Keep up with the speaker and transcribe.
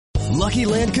Lucky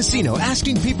Land Casino,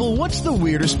 asking people, what's the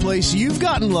weirdest place you've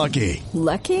gotten lucky?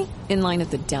 Lucky? In line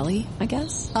at the deli, I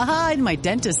guess? Aha, in my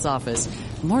dentist's office.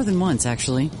 More than once,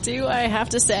 actually. Do I have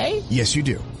to say? Yes, you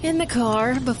do. In the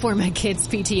car before my kids'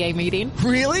 PTA meeting.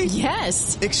 Really?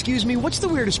 Yes. Excuse me, what's the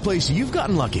weirdest place you've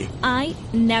gotten lucky? I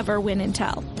never win and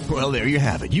tell. Well, there you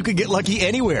have it. You can get lucky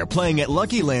anywhere, playing at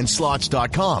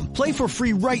LuckyLandSlots.com. Play for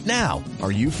free right now.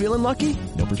 Are you feeling lucky?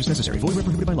 No purchase necessary. Void where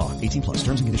prohibited by law. 18 plus.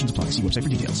 Terms and conditions apply. See website for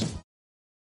details.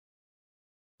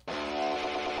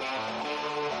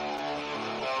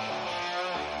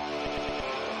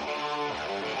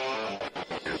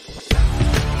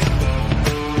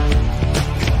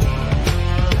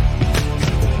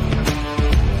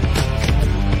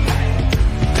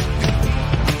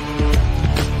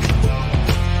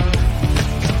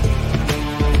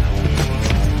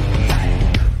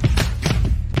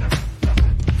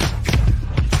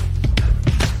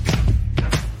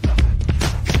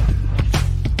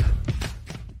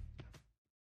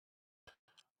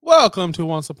 Welcome to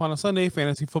Once Upon a Sunday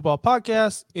Fantasy Football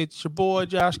Podcast. It's your boy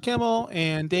Josh Kimmel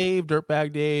and Dave,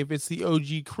 Dirtbag Dave. It's the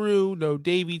OG crew. No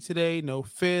Davey today, no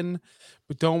Finn.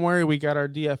 But don't worry, we got our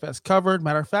DFS covered.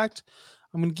 Matter of fact,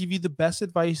 I'm going to give you the best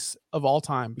advice of all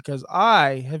time because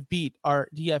I have beat our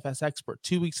DFS expert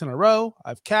 2 weeks in a row.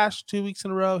 I've cashed 2 weeks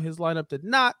in a row. His lineup did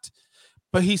not,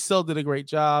 but he still did a great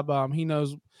job. He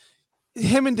knows.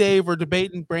 Him and Dave were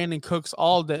debating Brandon Cooks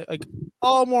all day, like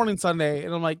all morning Sunday.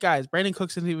 And I'm like, guys, Brandon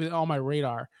Cooks isn't even on my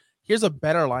radar. Here's a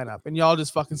better lineup. And y'all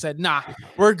just fucking said, nah,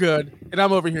 we're good. And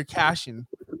I'm over here cashing.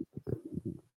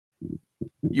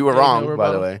 You were wrong,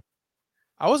 by the way.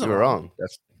 I wasn't wrong.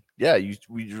 We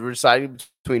were deciding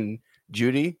between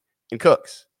Judy and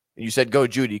Cooks. And you said go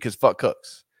Judy because fuck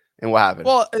Cooks. And what happened?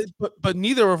 Well, but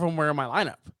neither of them were in my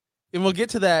lineup. And we'll get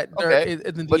to that. Okay.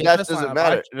 But that doesn't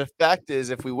matter. The fact is,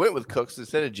 if we went with Cooks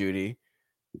instead of Judy,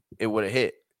 it would have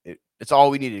hit. It's all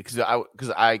we needed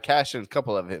because I cashed in a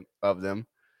couple of them, and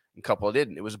a couple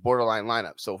didn't. It was a borderline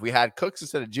lineup. So if we had Cooks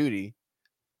instead of Judy,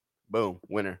 boom,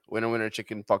 winner,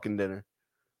 chicken fucking dinner.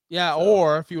 Yeah,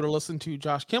 or if you would have listened to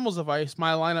Josh Kimmel's advice,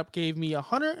 my lineup gave me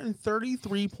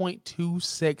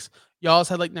 133.26. Y'all's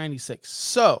had like 96.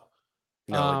 So,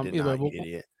 no, it did not, you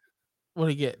idiot. What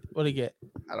did he get?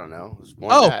 I don't know.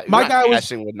 My guy was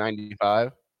cashing with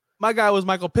 95. My guy was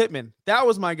Michael Pittman. That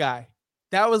was my guy.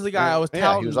 That was the guy I was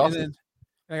touting. He was awesome. And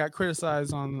I got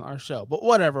criticized on our show. But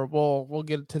whatever. We'll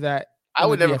get to that. I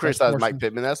would never criticize Mike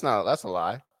Pittman. That's a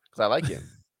lie. Because I like him.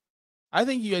 I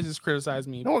think you guys just criticize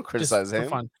me. No one criticizes him. For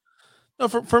fun. No,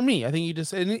 for me. I think you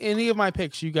just any of my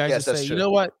picks, you guys just say, true. You know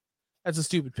what? That's a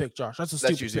stupid pick, Josh. That's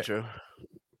usually true.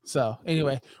 So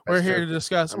anyway, we're here to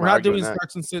discuss. We're not doing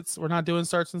starts and sits. We're not doing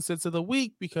starts and sits of the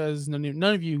week because none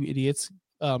of you idiots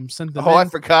sent them. I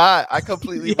forgot. I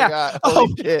completely forgot. Oh,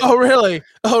 really?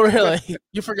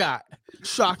 You forgot.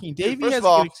 Shocking. Davey has a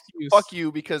good excuse. Fuck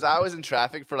you, because I was in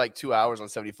traffic for like 2 hours on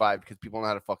 75 because people don't know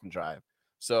how to fucking drive.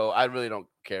 So I really don't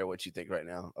care what you think right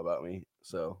now about me.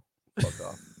 So fuck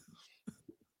off.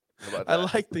 I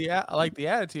like the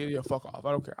attitude. Yeah, fuck off.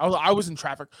 I don't care. I was in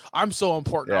traffic. I'm so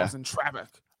important. Yeah. I was in traffic.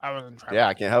 Yeah,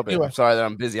 I can't help it. Anyway. I'm sorry that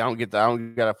I'm busy. I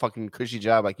don't got a fucking cushy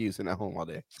job like you sitting at home all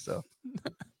day. So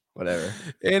whatever.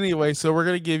 Anyway, so we're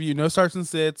gonna give you no starts and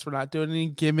sits. We're not doing any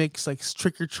gimmicks like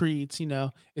trick or treats.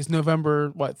 It's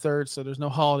November 3rd, so there's no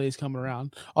holidays coming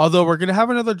around. Although we're gonna have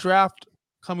another draft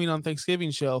coming on Thanksgiving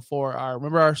show for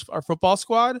our football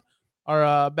squad,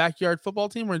 our backyard football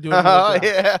team. We're doing. Oh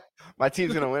yeah, my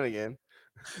team's gonna win again.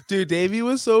 Dude, Davey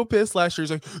was so pissed last year.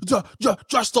 He's like,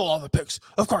 Josh stole all the picks.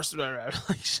 Of course. Like,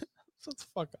 shut the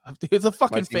fuck up, dude. It's a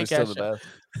fucking fake ass show.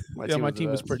 My team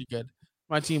was pretty good.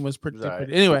 My team was pretty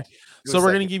good. Anyway, so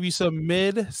we're going to give you some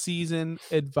mid-season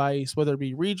advice, whether it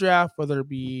be redraft, whether it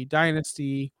be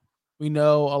dynasty. We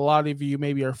know a lot of you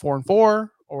maybe are 4-4,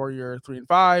 or you're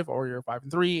 3-5, or you're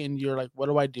 5-3, and you're like, what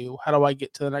do I do? How do I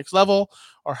get to the next level?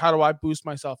 Or how do I boost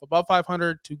myself above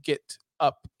 500 to get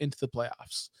up into the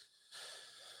playoffs?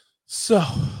 So,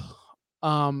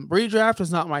 redraft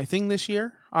is not my thing this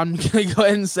year. I'm going to go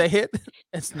ahead and say it.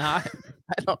 It's not.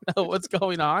 I don't know what's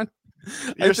going on.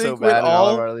 You're so bad in all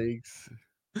of our leagues.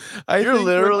 You're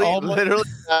literally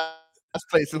last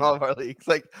place in all of our leagues.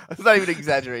 Like, it's not even an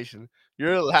exaggeration.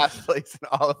 You're last place in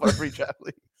all of our redraft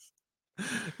leagues.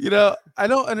 I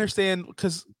don't understand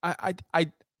because I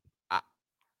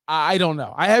don't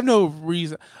know. I have no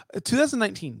reason.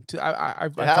 2019. I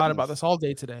thought about this all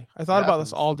day today.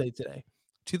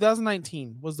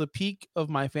 2019 was the peak of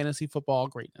my fantasy football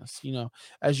greatness.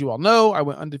 As you all know, I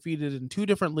went undefeated in 2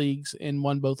 different leagues and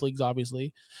won both leagues,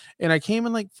 obviously. And I came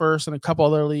in like first in a couple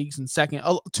other leagues and second.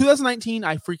 2019,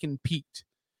 I freaking peaked.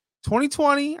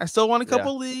 2020, I still won a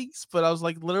couple leagues, but I was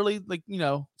like literally like,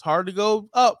 it's hard to go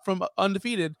up from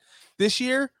undefeated. This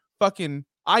year,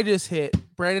 I just hit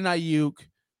Brandon Ayuk,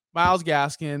 Myles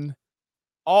Gaskin,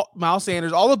 Miles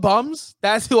Sanders, all the bums.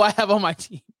 That's who I have on my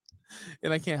team,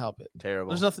 and I can't help it.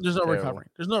 Terrible. There's no recovering.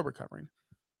 There's no recovering.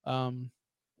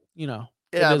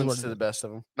 It happens to the best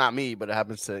of them. Not me, but it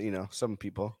happens to some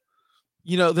people.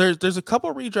 There's a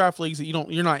couple redraft leagues that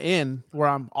you're not in where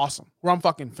I'm awesome, where I'm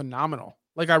fucking phenomenal.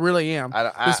 Like I really am.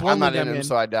 I'm not in them,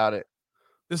 so I doubt it.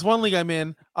 This one league I'm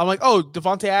in, I'm like, oh,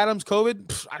 Devontae Adams, COVID.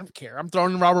 Pfft, I don't care. I'm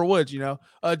throwing in Robert Woods.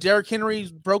 Derrick Henry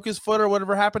broke his foot or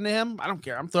whatever happened to him. I don't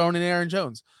care. I'm throwing in Aaron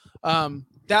Jones.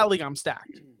 That league I'm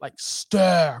stacked.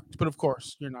 But of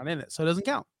course you're not in it, so it doesn't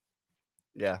count.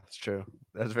 Yeah, it's true.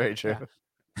 That's very true.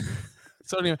 Yeah.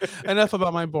 So anyway, enough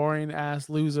about my boring ass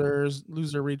loser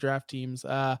redraft teams.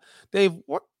 Dave,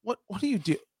 what do you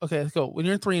do? Okay, let's go. When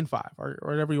you're 3-5 or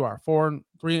whatever you are, 4-3,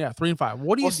 3-5.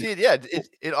 What do you do?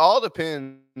 It all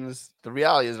depends. The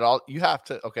reality is you have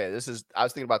to. Okay, I was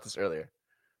thinking about this earlier.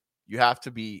 You have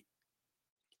to be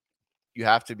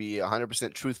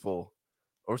 100% truthful.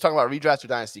 We're talking about redraft or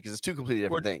dynasty because it's two completely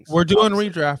different things. We're doing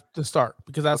redraft to start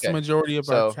because that's the majority of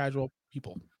our casual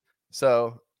people.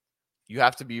 So you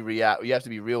have to be real. You have to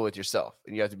be real with yourself,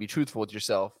 and you have to be truthful with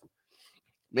yourself.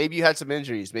 Maybe you had some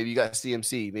injuries. Maybe you got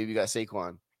CMC. Maybe you got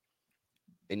Saquon,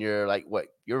 and you're like, what?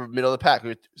 You're middle of the pack.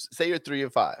 Say you're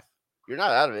 3-5. You're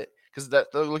not out of it because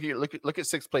look at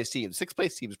sixth place teams. Sixth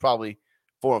place teams probably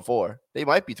 4-4. They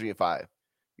might be 3-5.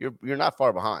 You're not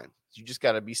far behind. You just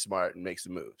got to be smart and make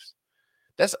some moves.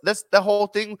 That's the whole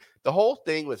thing. The whole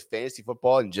thing with fantasy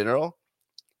football in general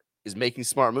is making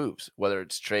smart moves, whether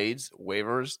it's trades,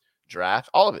 waivers, draft,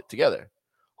 all of it together.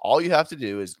 All you have to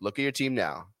do is look at your team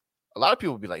now. A lot of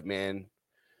people will be like, man,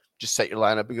 just set your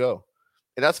lineup and go.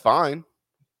 And that's fine,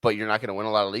 but you're not going to win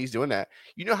a lot of leagues doing that.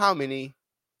 You know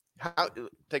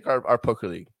take our poker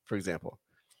league, for example,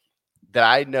 that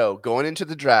I know going into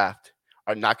the draft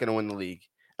are not going to win the league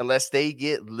unless they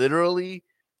get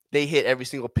they hit every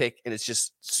single pick and it's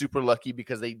just super lucky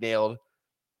because they nailed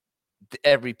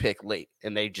every pick late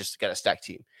and they just got a stacked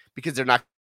team because they're not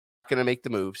going to make the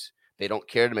moves. They don't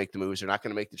care to make the moves. They're not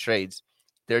going to make the trades.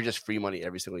 They're just free money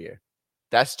every single year.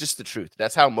 That's just the truth.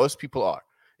 That's how most people are.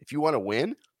 If you want to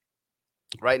win,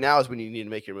 right now is when you need to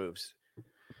make your moves.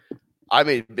 I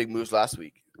made big moves last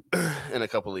week in a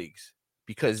couple leagues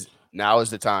because now is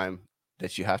the time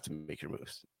that you have to make your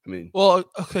moves. Well,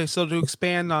 okay. So to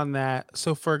expand on that,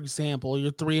 so for example,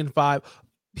 you're 3-5.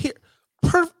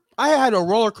 I had a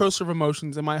roller coaster of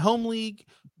emotions in my home league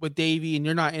with Davey, and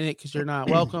you're not in it because you're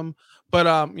not welcome.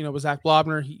 But with Zach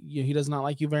Blobner, he does not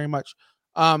like you very much.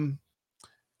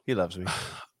 He loves me.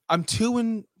 I'm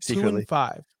 2-5.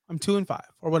 I'm 2-5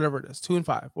 or whatever it is.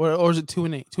 2-5 or is it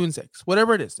 2-8, 2-6,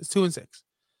 whatever it is. It's 2-6.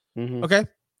 Mm-hmm. Okay.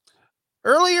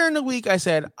 Earlier in the week, I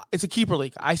said it's a keeper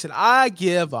league. I said I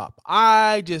give up.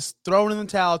 I just throw it in the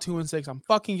towel. 2-6. I'm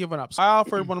fucking giving up. So I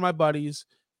offered one of my buddies,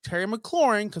 Terry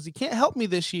McLaurin, because he can't help me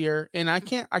this year, and I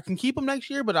can keep him next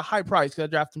year, but at a high price because I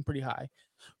drafted him pretty high.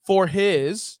 For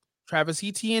his Travis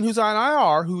Etienne, who's on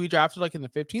IR, who he drafted like in the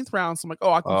 15th round. So I'm like,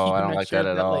 I can keep him next year.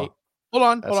 That late. Hold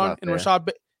on.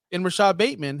 And Rashad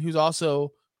Bateman, who's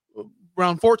also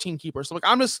round 14 keeper. So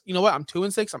I'm just, I'm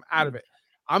 2-6. I'm out of it.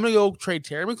 I'm going to go trade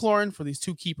Terry McLaurin for these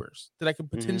two keepers that I can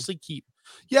potentially keep.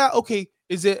 Yeah, okay.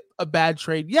 Is it a bad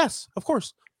trade? Yes, of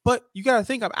course. But you got to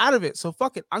think I'm out of it. So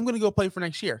fuck it. I'm going to go play for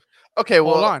next year. Okay,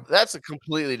 well, hold on. That's a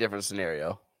completely different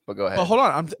scenario. But go ahead. But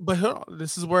hold on.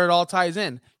 This is where it all ties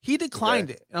in. He declined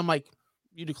it. And I'm like,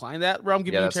 you declined that? Bro, I'm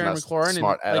giving you Terry McLaurin.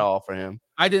 Smart at all for him.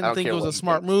 I didn't think it was a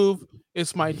smart move.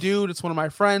 It's my dude. It's one of my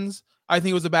friends. I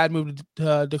think it was a bad move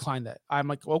to decline that. I'm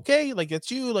like, okay, like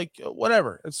it's you, like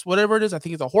whatever. It's whatever it is. I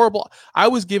think it's a horrible. I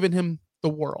was giving him the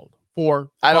world for.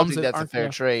 I don't think that's a fair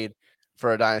trade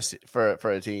for a dynasty for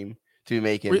a team to be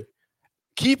making.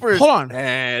 Keepers. Hold on,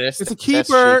 it's a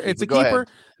keeper. It's a keeper. Ahead.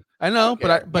 I know,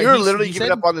 okay. but you're literally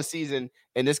giving up on the season,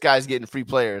 and this guy's getting free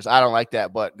players. I don't like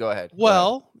that, but go ahead.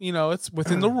 Well, it's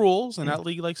within the rules, and that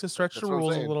league likes to stretch the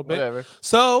rules a little bit. Whatever.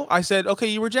 So I said, okay,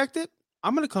 you reject it.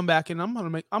 I'm gonna come back and I'm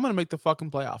gonna make the fucking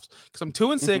playoffs because I'm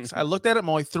 2-6. I looked at it, I'm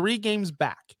only 3 games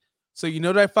back. So you know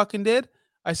what I fucking did?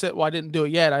 I said, well, I didn't do it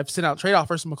yet. I've sent out trade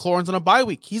offers. McLaurin's on a bye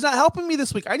week. He's not helping me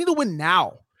this week. I need to win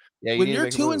now. Yeah, when you're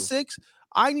 2-6,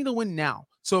 I need to win now.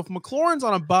 So if McLaurin's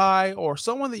on a bye or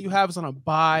someone that you have is on a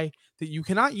bye that you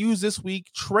cannot use this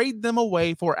week, trade them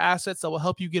away for assets that will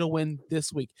help you get a win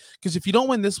this week. Because if you don't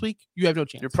win this week, you have no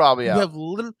chance. You're probably out.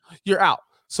 You're out.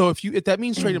 So if that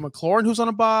means trading McLaurin, who's on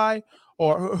a bye,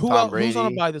 or who's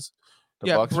on a bye this?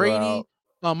 Brady.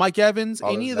 Mike Evans,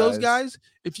 any of those guys,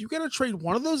 if you got to trade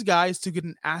one of those guys to get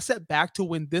an asset back to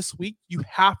win this week, you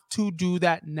have to do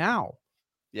that now.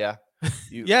 Yeah.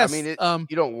 Yes. I mean,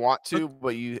 you don't want to,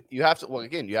 but you have to. Well,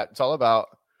 again, it's all about.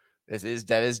 That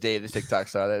is Dave, the TikTok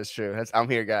star. That is true. I'm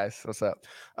here, guys. What's up?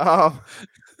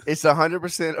 It's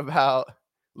 100% about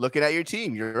looking at your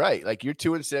team. You're right. Like, you're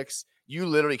 2-6. You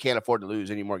literally can't afford to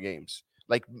lose any more games.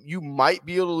 Like, you might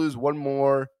be able to lose one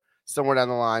more somewhere down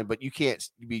the line, but you can't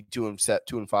be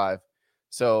 2-5.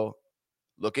 So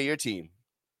look at your team.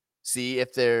 See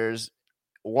if there's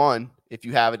if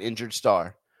you have an injured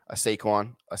star, a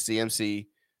Saquon, a CMC.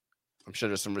 I'm sure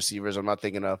there's some receivers I'm not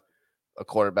thinking of. A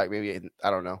quarterback, maybe, I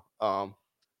don't know.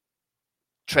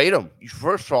 Trade them.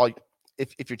 First of all,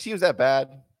 if your team's that bad,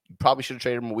 you probably should have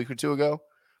traded them a week or two ago,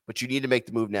 but you need to make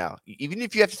the move now. Even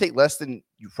if you have to take less than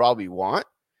you probably want,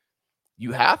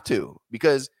 you have to,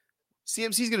 because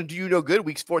CMC is going to do you no good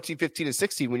weeks 14, 15, and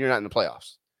 16 when you're not in the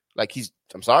playoffs. Like,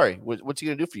 I'm sorry. What's he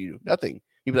going to do for you? Nothing.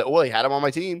 You'd be like, well, he had him on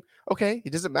my team. Okay,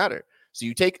 it doesn't matter. So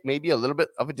you take maybe a little bit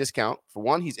of a discount. For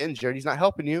one, he's injured. He's not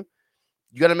helping you.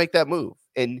 You got to make that move.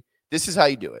 And this is how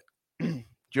you do it.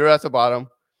 You're at the bottom.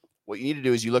 What you need to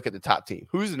do is you look at the top team.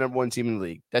 Who's the number one team in the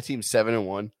league? That team's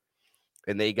 7-1,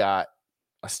 and they got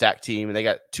a stacked team, and they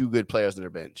got 2 good players on their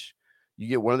bench. You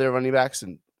get one of their running backs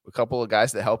and a couple of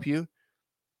guys that help you.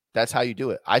 That's how you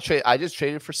do it. I just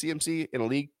traded for CMC in a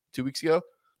league 2 weeks ago.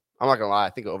 I'm not gonna lie, I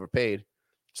think I overpaid.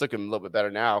 It's looking a little bit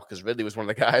better now because Ridley was one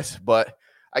of the guys, but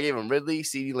I gave him Ridley,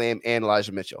 CeeDee Lamb, and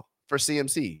Elijah Mitchell for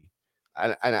CMC.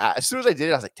 And as soon as I did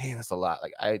it, I was like, damn, that's a lot.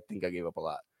 Like, I think I gave up a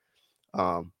lot.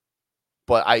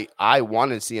 But I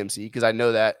wanted CMC because I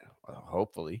know that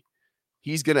hopefully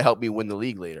he's going to help me win the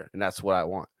league later. And that's what I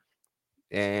want.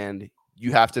 And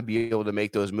you have to be able to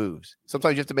make those moves.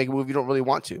 Sometimes you have to make a move you don't really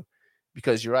want to,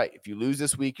 because you're right. If you lose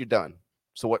this week, you're done.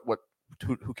 So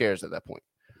who cares at that point?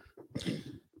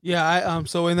 Yeah,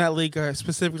 so in that league, I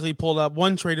specifically pulled up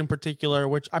one trade in particular,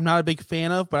 which I'm not a big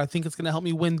fan of, but I think it's going to help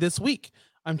me win this week.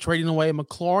 I'm trading away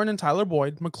McLaurin and Tyler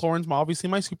Boyd. McLaurin's obviously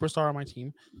my superstar on my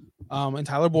team. And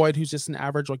Tyler Boyd, who's just an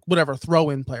average,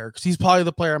 throw-in player, because he's probably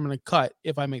the player I'm going to cut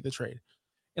if I make the trade.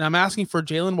 And I'm asking for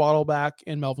Jalen Waddle back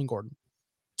and Melvin Gordon.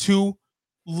 2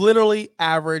 literally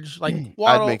average, Waddle.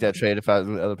 I'd make that trade if I was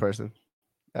the other person.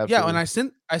 Absolutely. Yeah, and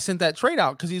I sent that trade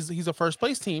out because he's a first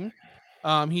place team.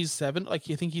 He's 7, I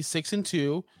think he's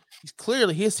 6-2. He's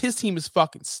clearly his team is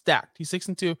fucking stacked. He's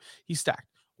 6-2. He's stacked.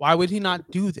 Why would he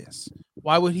not do this?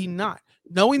 Why would he not?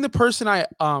 Knowing the person I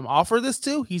offer this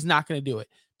to, he's not going to do it,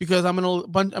 because I'm in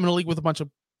a league with a bunch of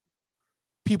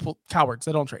people, cowards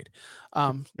that don't trade.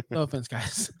 No offense,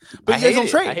 guys, but you guys don't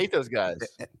trade. I hate those guys,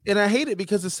 and I hate it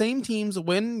because the same teams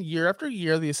win year after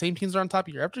year. The same teams are on top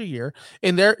year after year,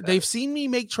 and they've seen me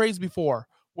make trades before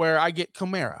where I get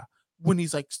Kamara when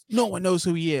he's like, no one knows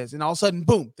who he is, and all of a sudden,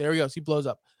 boom, there he goes, he blows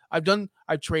up. I've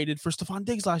traded for Stephon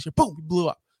Diggs last year, boom, he blew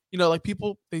up.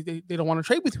 People they don't want to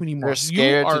trade with you anymore. They're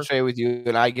scared to trade with you,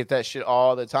 and I get that shit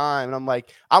all the time. And I'm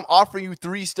like, I'm offering you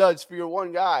 3 studs for your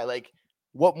one guy. Like,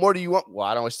 what more do you want? Well,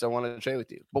 I don't still want to trade with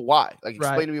you, but why? Like,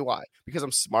 explain to me why. Because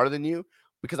I'm smarter than you.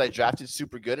 Because I drafted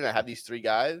super good, and I have these 3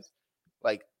 guys.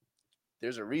 Like,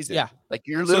 there's a reason. Yeah. Like,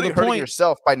 you're literally hurting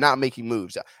yourself by not making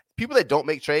moves. People that don't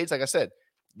make trades, like I said,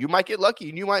 you might get lucky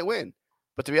and you might win,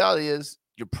 but the reality is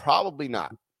you're probably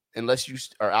not, unless you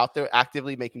are out there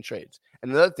actively making trades.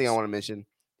 And another thing I want to mention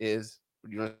is,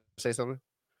 you want to say something?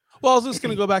 Well, I was just going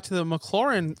to go back to the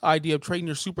McLaurin idea of trading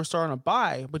your superstar on a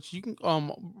buy, but you can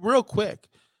real quick.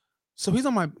 So he's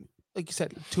on my, like you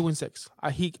said, 2-6.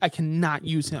 I cannot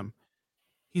use him.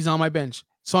 He's on my bench.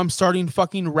 So I'm starting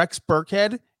fucking Rex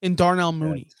Burkhead and Darnell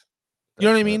Mooney. You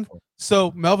know what I mean?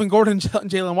 So Melvin Gordon and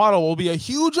Jalen Waddle will be a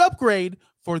huge upgrade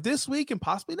for this week and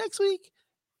possibly next week,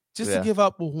 just to give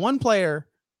up one player.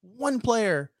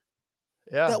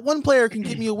 Yeah. That one player can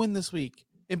get me a win this week.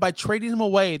 And by trading him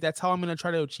away, that's how I'm going to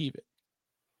try to achieve it.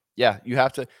 Yeah, you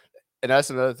have to. And that's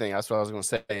another thing. That's what I was going to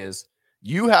say is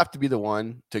you have to be the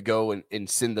one to go and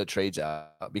send the trades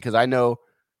out. Because I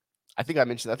think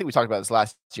we talked about this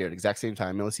last year at the exact same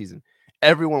time, middle of the season.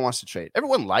 Everyone wants to trade.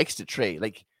 Everyone likes to trade.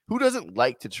 Like, who doesn't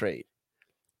like to trade?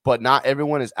 But not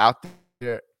everyone is out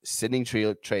there sending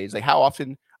trades. Like, how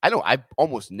often? I know I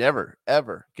almost never,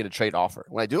 ever get a trade offer.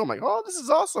 When I do, I'm like, oh, this is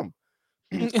awesome.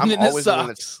 I'm always the one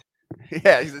that's,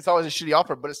 it's always a shitty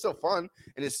offer, but it's still fun.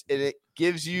 And it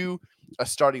gives you a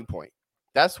starting point.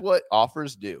 That's what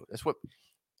offers do. That's what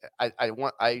I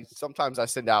want. Sometimes I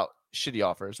send out shitty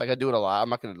offers. Like, I do it a lot. I'm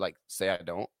not going to say I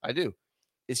don't. I do.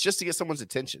 It's just to get someone's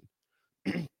attention,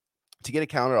 to get a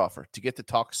counter offer, to get the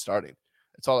talk started.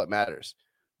 That's all that matters.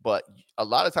 But a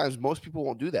lot of times, most people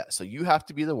won't do that. So you have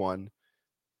to be the one.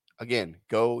 again,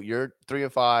 you're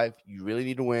 3-5. You really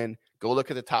need to win. Go look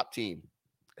at the top team.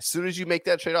 As soon as you make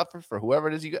that trade offer for whoever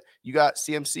it is you got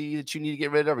CMC that you need to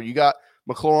get rid of, or you got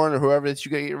McLaurin or whoever that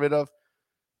you got to get rid of,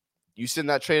 you send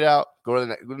that trade out, go to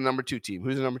the number 2 team.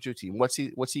 Who's the number 2 team? What's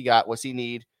he got? What's he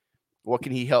need? What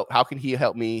can he help? How can he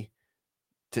help me?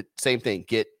 To same thing,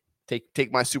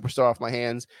 take my superstar off my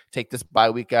hands, take this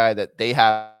bye week guy that they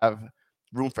have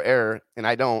room for error and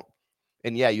I don't.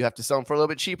 And yeah, you have to sell him for a little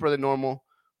bit cheaper than normal,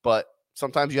 but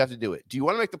sometimes you have to do it. Do you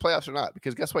want to make the playoffs or not?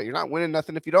 Because guess what? You're not winning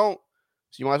nothing if you don't.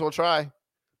 So you might as well try.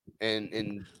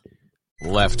 And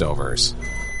leftovers.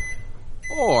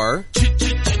 Or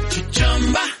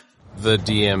the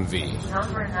DMV.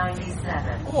 Number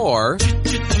 97. Or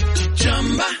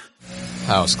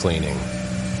house cleaning.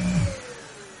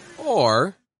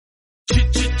 Or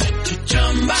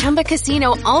Chumba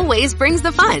Casino always brings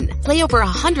the fun. Play over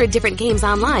 100 different games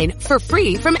online for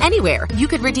free from anywhere. You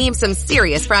could redeem some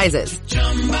serious prizes.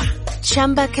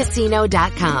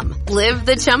 ChumbaCasino.com. Live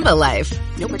the Chumba life.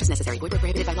 No purchase necessary. Void where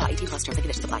prohibited by law. 18+ terms and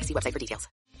conditions apply. See website for details.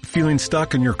 Feeling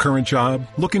stuck in your current job?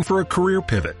 Looking for a career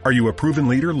pivot? Are you a proven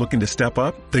leader looking to step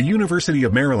up? The University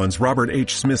of Maryland's Robert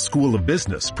H. Smith School of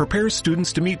Business prepares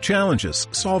students to meet challenges,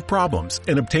 solve problems,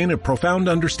 and obtain a profound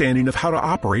understanding of how to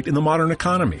operate in the modern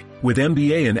economy. With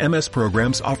MBA and MS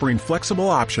programs offering flexible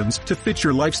options to fit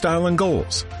your lifestyle and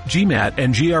goals. GMAT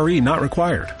and GRE not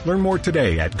required. Learn more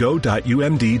today at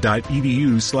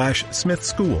go.umd.edu/Smith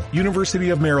School. University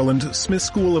of Maryland Smith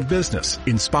School of Business.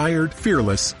 Inspired,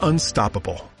 fearless,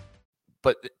 unstoppable.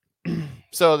 But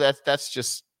so that's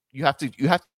just you have to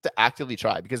actively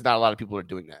try because not a lot of people are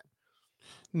doing that.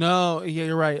 No, yeah,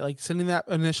 you're right. Like sending that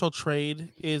initial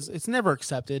trade it's never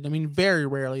accepted. I mean, very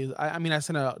rarely. I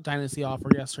sent a dynasty offer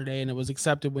yesterday and it was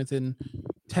accepted within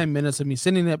 10 minutes of me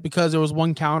sending it because there was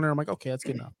one counter. I'm like, okay, that's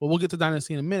good enough. But we'll get to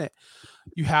dynasty in a minute.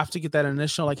 You have to get that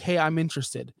initial like, hey, I'm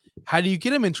interested. How do you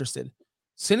get them interested?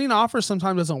 Sending offers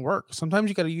sometimes doesn't work. Sometimes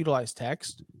you got to utilize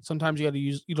text. Sometimes you got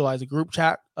to utilize a group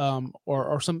chat,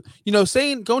 or some,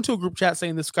 going to a group chat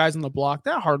saying this guy's on the block.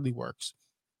 That hardly works.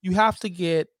 You have to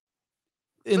get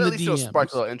in the DMs. It'll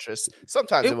spark a little interest.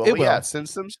 Sometimes it will. But yeah,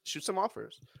 shoot some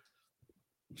offers.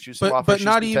 Shoot some offers. But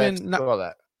not even all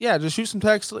that. Yeah, just shoot some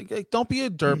text. Like don't be a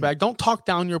dirtbag. Don't talk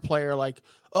down your player. Like,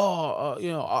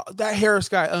 that Harris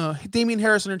guy, Damian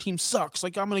Harris on their team sucks.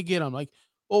 Like I'm gonna get him. Like.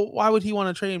 Well, why would he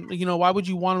want to trade him? Why would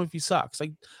you want him if he sucks?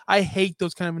 Like, I hate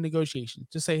those kind of negotiations.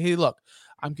 Just say, hey, look,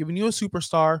 I'm giving you a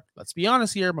superstar. Let's be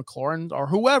honest here. McLaurin or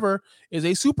whoever is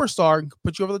a superstar and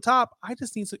put you over the top. I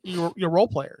just need your role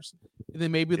players. And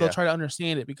then maybe they'll try to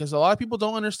understand it because a lot of people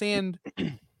don't understand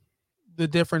the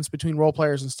difference between role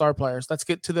players and star players. Let's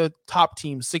get to the top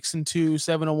teams, 6-2,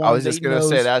 7-1. I was just going to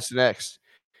say that's next.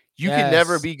 You can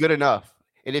never be good enough.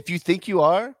 And if you think you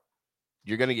are,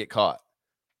 you're going to get caught.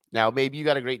 Now, maybe you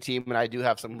got a great team, and I do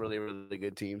have some really, really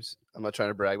good teams. I'm not trying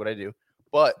to brag what I do.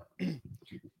 But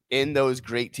in those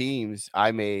great teams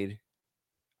I'm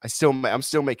still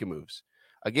making moves.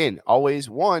 Again, always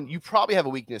one, you probably have a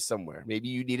weakness somewhere. Maybe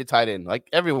you need a tight end like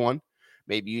everyone.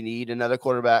 Maybe you need another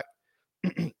quarterback.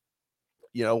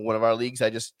 One of our leagues, I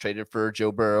just traded for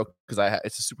Joe Burrow because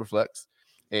it's a super flex.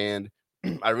 And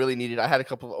I had a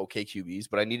couple of okay QBs,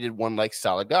 but I needed one like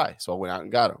solid guy. So I went out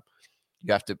and got him.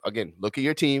 You have to, again, look at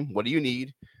your team. What do you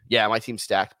need? Yeah, my team's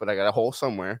stacked, but I got a hole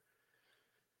somewhere.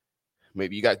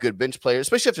 Maybe you got good bench players,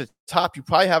 especially at the top. You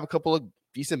probably have a couple of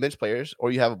decent bench players, or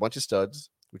you have a bunch of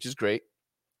studs, which is great.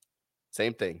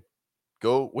 Same thing.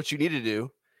 What you need to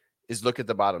do is look at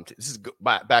the bottom. This is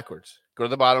backwards. Go to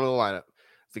the bottom of the lineup.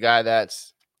 The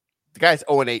guy's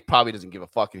 0-8 probably doesn't give a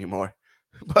fuck anymore,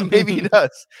 but maybe he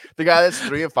does. The guy that's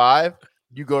 3-5,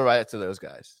 you go right to those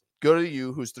guys. Go to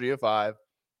you, who's 3-5.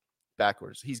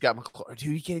 Backwards. He's got McLaurin.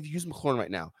 Dude, you can't even use McLaurin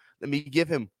right now. Let me give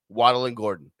him Waddle and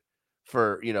Gordon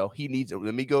for, he needs it.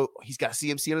 Let me go. He's got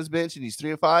CMC on his bench and he's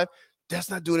 3-5. That's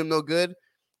not doing him no good.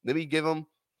 Let me give him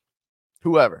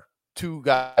whoever, 2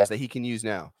 guys that he can use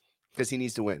now because he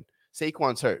needs to win.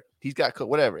 Saquon's hurt. He's got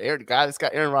whatever. The guy that's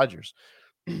got Aaron Rodgers.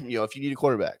 If you need a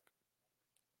quarterback,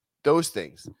 those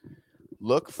things.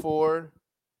 Look for,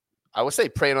 I would say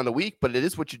preying on the weak, but it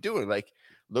is what you're doing. Like,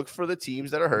 look for the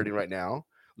teams that are hurting right now.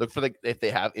 Look for if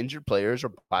they have injured players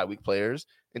or bye week players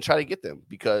and try to get them.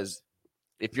 Because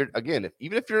even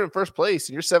if you're in first place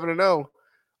and you're 7-0,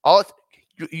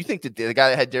 you think that the guy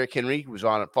that had Derrick Henry was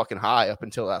on a fucking high up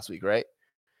until last week, right?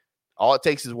 All it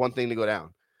takes is one thing to go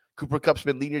down. Cooper Kupp's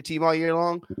been leading your team all year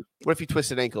long. What if he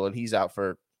twists an ankle and he's out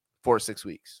for 4 to 6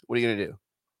 weeks? What are you going to do?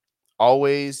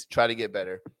 Always try to get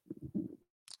better.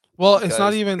 Well, it's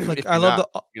not even like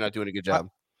you're not doing a good job.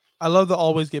 I love the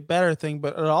always get better thing,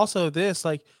 but also this,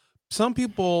 like, some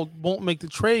people won't make the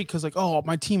trade because like, oh,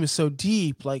 my team is so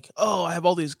deep. Like, oh, I have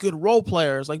all these good role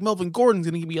players. Like Melvin Gordon's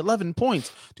going to give me 11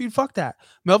 points. Dude, fuck that.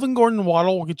 Melvin Gordon and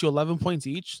Waddle will get you 11 points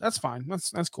each. That's fine.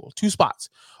 That's cool. 2 spots.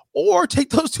 Or take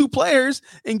those 2 players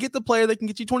and get the player that can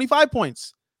get you 25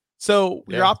 points. So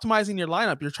you're optimizing your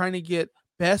lineup. You're trying to get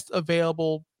best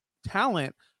available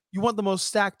talent. You want the most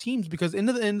stacked teams because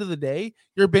into the end of the day,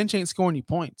 your bench ain't scoring you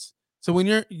points. So when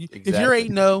if you're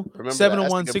 8-0,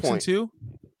 7-1,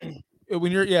 6-2,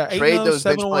 when you're 8-0, trade those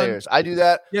bench 7-1, players. I do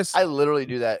that. Yes, I literally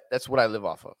do that. That's what I live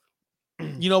off of.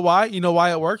 You know why? You know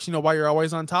why it works? You know why you're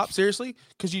always on top? Seriously?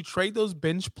 Because you trade those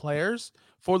bench players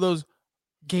for those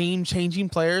game-changing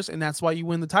players, and that's why you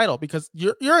win the title because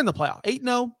you're in the playoff.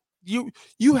 8-0,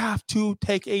 you have to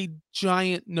take a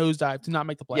giant nosedive to not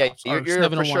make the playoffs. Yeah, you're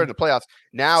for sure in the playoffs.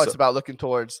 Now it's about looking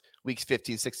towards weeks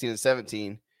 15, 16, and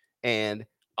 17 and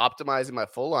optimizing my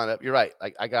full lineup. You're right.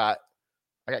 Like I got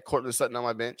Courtland Sutton on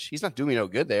my bench. He's not doing me no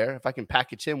good there. If I can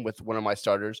package him with one of my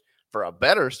starters for a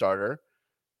better starter,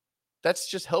 that's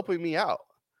just helping me out.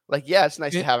 Like, yeah, it's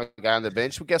nice to have a guy on the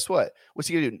bench, but guess what? What's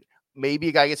he gonna do? Maybe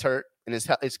a guy gets hurt, and it's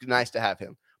nice to have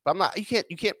him. But I'm not. You can't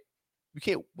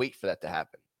wait for that to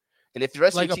happen. And if the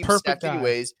rest of your team's stacked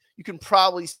anyways, you can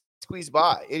probably squeeze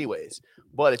by anyways.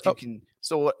 But if you can,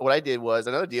 so what I did was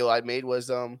another deal I made was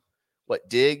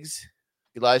Diggs,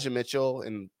 Elijah Mitchell,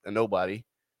 and a nobody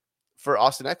for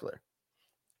Austin Eckler.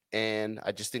 And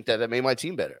I just think that made my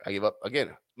team better. I gave up again.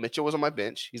 Mitchell was on my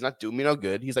bench. He's not doing me no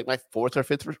good. He's like my 4th or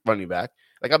 5th running back.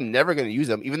 Like I'm never going to use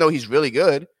him, even though he's really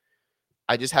good.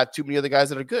 I just have too many other guys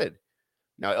that are good.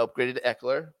 Now I upgraded to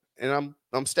Eckler, and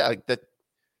I'm stacked. Like that.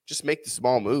 Just make the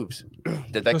small moves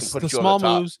that can put you small on the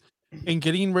top. moves and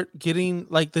getting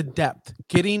like the depth.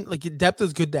 Getting like depth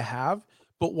is good to have,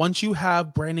 but once you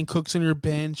have Brandon Cooks on your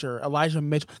bench or Elijah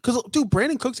Mitchell, because dude,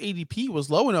 Brandon Cooks ADP was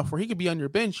low enough where he could be on your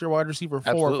bench, your wide receiver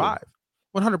 4 or 5,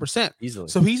 100% easily.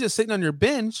 So he's just sitting on your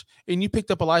bench, and you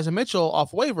picked up Elijah Mitchell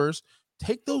off waivers.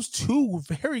 Take those 2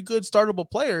 very good startable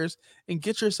players and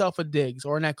get yourself a Diggs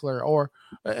or an Eckler or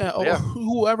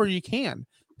whoever you can.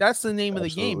 That's the name of the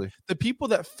game. The people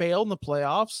that fail in the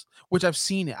playoffs, which I've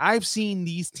seen it. I've seen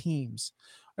these teams,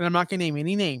 and I'm not going to name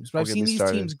any names, but I've seen these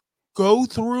teams go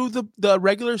through the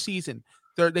regular season.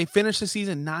 They finish the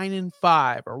season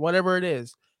 9-5 or whatever it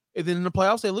is, and then in the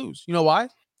playoffs they lose. You know why?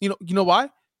 You know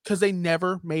why? Because they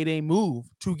never made a move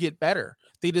to get better.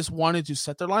 They just wanted to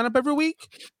set their lineup every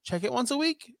week, check it once a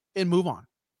week, and move on.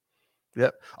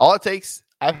 Yep. All it takes.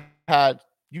 I've had.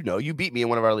 You beat me in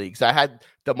one of our leagues. I had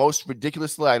the most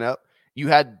ridiculous lineup. You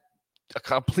had a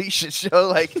complete shit show.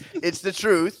 Like, it's the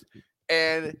truth.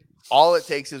 And all it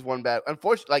takes is one bad.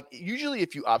 Unfortunately, like, usually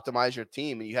if you optimize your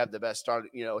team and you have the best start,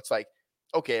 it's like,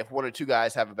 okay, if 1 or 2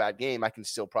 guys have a bad game, I can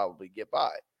still probably get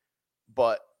by.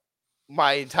 But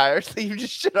my entire team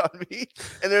just shit on me.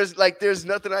 And there's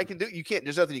nothing I can do.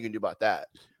 There's nothing you can do about that.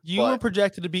 You were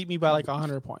projected to beat me by like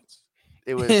 100 points.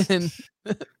 It was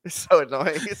so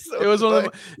annoying.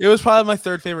 It was probably my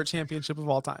 3rd favorite championship of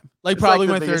all time. Like probably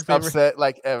my 3rd favorite upset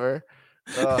like ever.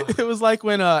 It was like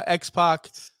when X-Pac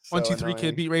 1-2-3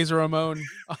 Kid beat Razor Ramon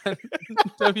on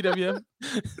WWF.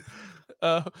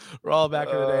 We're all back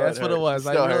in the day. That's what it was.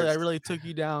 I really took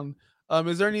you down.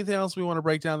 Is there anything else we want to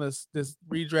break down this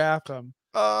redraft?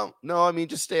 No, I mean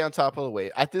just stay on top of the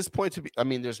wave. At this point,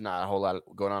 there's not a whole lot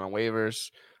going on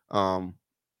waivers.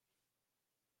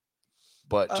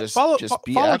 But just follow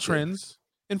be active. trends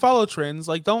and follow trends.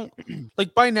 Like don't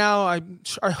like by now. I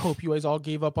hope you guys all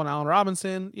gave up on Allen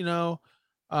Robinson.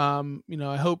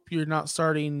 I hope you're not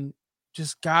starting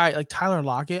just guy like Tyler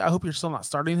Lockett. I hope you're still not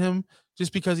starting him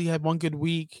just because he had one good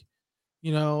week.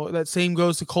 That same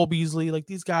goes to Cole Beasley. Like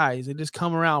these guys, they just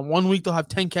come around. 1 week they'll have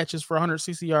 10 catches for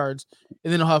 160 yards,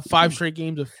 and then they'll have 5 straight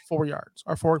games of 4 yards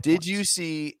or 4. Did you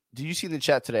see in the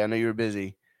chat today? I know you were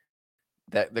busy.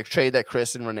 That the trade that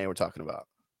Chris and Renee were talking about,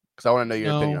 because I want to know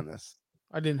your opinion on this.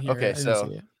 I didn't hear. Okay,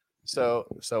 so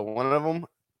one of them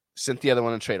sent the other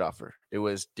one a trade offer. It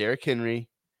was Derrick Henry,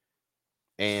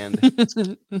 and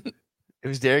it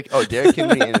was Derrick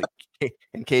Henry and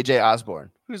KJ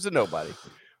Osborne, who's a nobody,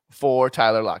 for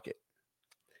Tyler Lockett.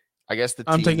 I guess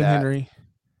I'm taking Henry.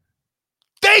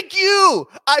 Thank you.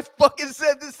 I fucking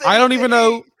said the same. I don't even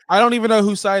know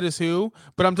whose side is who,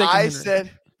 but I'm taking. I Henry.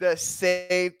 said. The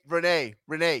same Renee,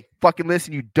 fucking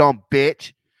listen, you dumb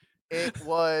bitch. It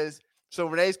was so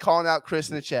Renee's calling out Chris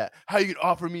in the chat. How you can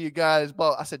offer me a guy's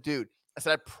ball? I said, dude,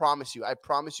 I promise you. I'm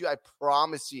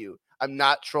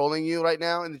not trolling you right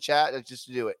now in the chat. That's just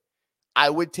to do it. I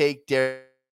would take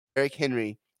Derrick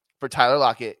Henry for Tyler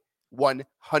Lockett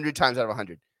 100 times out of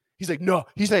 100. He's like, no,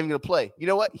 he's not even going to play. You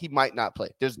know what? He might not play.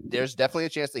 There's definitely a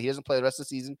chance that he doesn't play the rest of the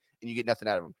season and you get nothing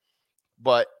out of him.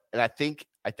 But and I think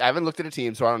I haven't looked at a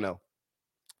team, so I don't know.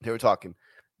 They were talking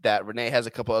that Renee has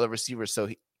a couple other receivers, so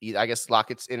I guess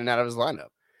Lockett's in and out of his lineup.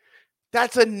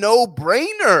 That's a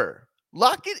no-brainer.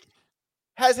 Lockett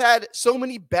has had so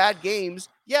many bad games.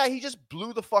 Yeah, he just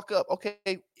blew the fuck up. Okay,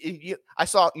 I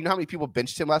saw, you know how many people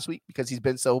benched him last week because he's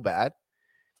been so bad?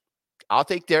 I'll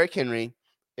take Derrick Henry,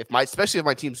 especially if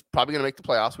my team's probably going to make the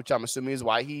playoffs, which I'm assuming is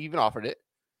why he even offered it.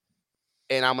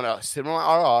 And I'm going to sit him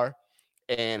on RR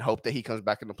and hope that he comes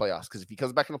back in the playoffs. Because if he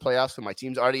comes back in the playoffs and my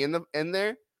team's already in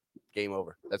there, game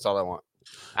over. That's all I want.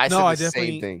 I said the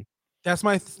same thing. That's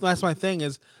my thing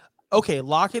is, okay,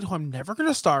 Lockett, who I'm never going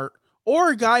to start,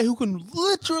 or a guy who can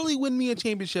literally win me a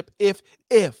championship if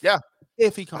he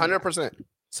comes 100%. back.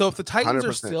 So if the Titans 100%.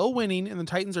 are still winning and the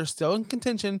Titans are still in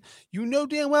contention, you know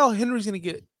damn well Henry's going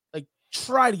to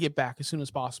try to get back as soon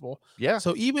as possible. Yeah.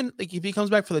 So even if he comes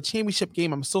back for the championship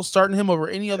game, I'm still starting him over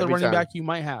any other running back you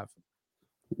might have.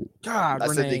 God, I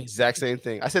Renee. said the exact same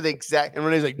thing. And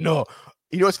Renee's like, no.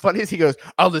 You know what's funny is he goes,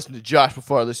 I'll listen to Josh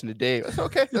before I listen to Dave. I said,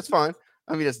 okay, that's fine.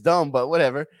 I mean, it's dumb, but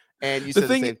whatever. And you said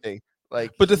the same thing.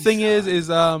 But the thing is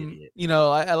a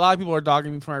lot of people are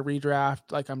dogging me for my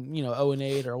redraft, like I'm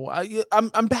 0-8 or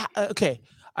I'm bad. Okay,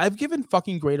 I've given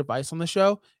fucking great advice on the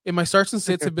show, and my starts and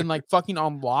sits have been like fucking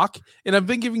on lock, and I've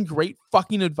been giving great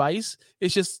fucking advice.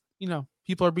 It's just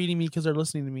people are beating me because they're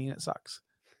listening to me, and it sucks.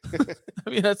 I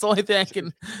mean, that's the only thing I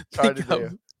can think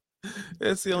of.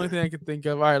 That's the only thing I can think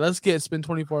of. All right, it's been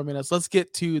 24 minutes. Let's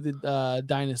get to the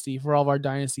dynasty for all of our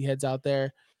dynasty heads out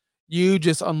there. You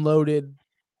just unloaded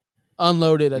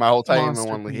my whole time in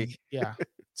one league. Yeah.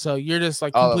 So you're just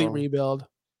like complete rebuild.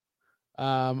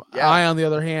 I, on the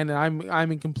other hand, and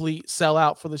I'm in complete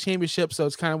sellout for the championship. So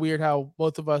it's kind of weird how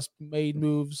both of us made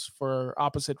moves for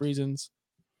opposite reasons.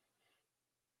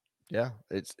 Yeah.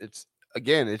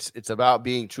 It's about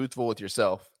being truthful with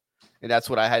yourself. And that's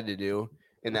what I had to do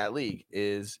in that league.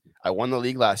 Is I won the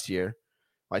league last year.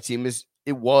 My team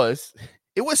it was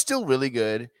still really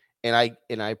good. And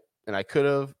I could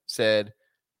have said,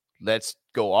 let's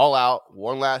go all out,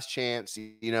 one last chance,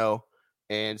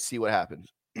 and see what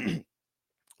happens.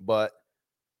 But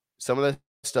some of the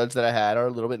studs that I had are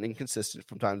a little bit inconsistent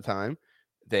from time to time.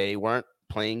 They weren't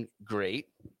playing great.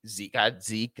 I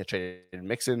traded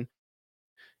Mixon,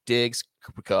 Diggs,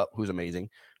 Cooper Kupp, who's amazing.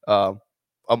 So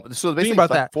basically, think about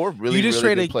that. 4 really, you just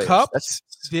really traded good Kupp, That's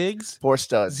Diggs, 4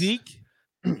 studs, Zeke,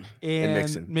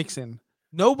 and Mixon.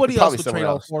 Nobody else would trade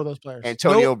all 4 of those players.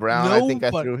 Antonio Brown, I think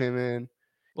I threw him in.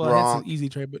 Well, that's an easy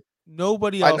trade, but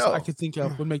nobody else I could think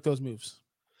of would make those moves.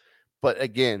 But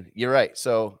again, you're right.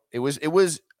 So it was.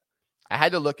 I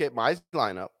had to look at my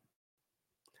lineup.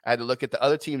 I had to look at the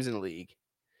other teams in the league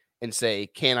and say,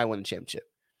 can I win a championship?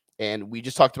 And we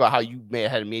just talked about how you may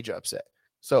have had a major upset.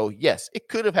 So yes, it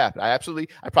could have happened. I probably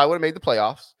would have made the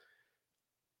playoffs,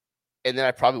 and then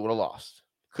I probably would have lost.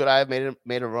 Could I have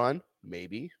made a run?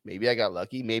 Maybe I got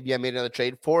lucky. Maybe I made another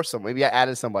trade for some. Maybe I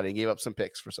added somebody and gave up some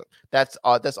picks for some. That's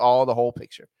all the whole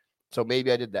picture. So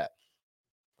maybe I did that.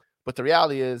 But the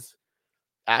reality is,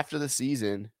 after the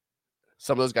season,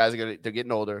 some of those guys they're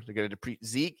getting older. They're going to deplete.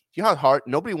 Zeke, you know how hard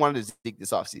nobody wanted Zeke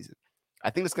this offseason. I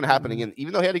think it's going to happen again.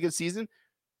 Even though he had a good season,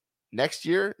 next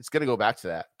year it's going to go back to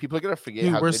that. People are going to forget.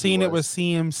 Dude, we're seeing it with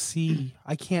CMC.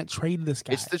 I can't trade this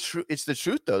guy. It's the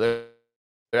truth though.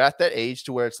 They're at that age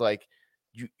to where it's like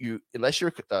you unless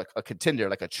you're a contender,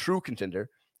 like a true contender,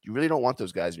 you really don't want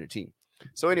those guys in your team.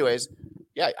 So, anyways,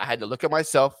 yeah, I had to look at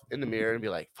myself in the mirror and be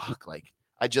like, "Fuck!" Like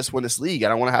I just won this league. I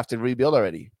don't want to have to rebuild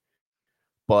already.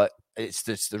 But it's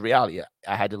the reality.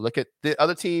 I had to look at the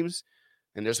other teams,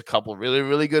 and there's a couple really,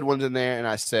 really good ones in there. And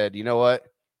I said, you know what?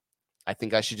 I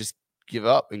think I should just give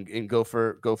up and go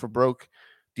for broke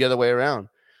the other way around.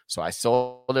 So I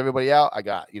sold everybody out. I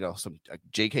got, some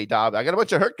J.K. Dobbins. I got a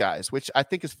bunch of hurt guys, which I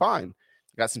think is fine.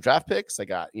 I got some draft picks. I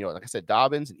got, like I said,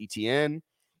 Dobbins and ETN,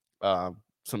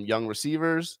 some young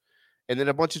receivers, and then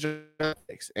a bunch of draft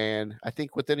picks. And I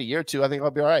think within a year or two, I think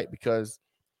I'll be all right, because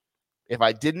if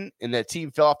I didn't and that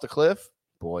team fell off the cliff,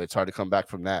 boy, it's hard to come back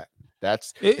from that.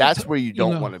 That's where you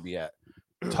don't want to be at.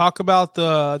 Talk about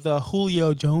the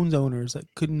Julio Jones owners that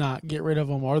could not get rid of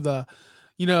him, or the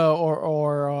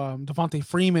Devontae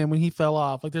Freeman when he fell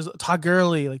off. Like there's Todd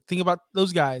Gurley. Like think about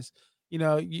those guys.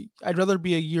 I'd rather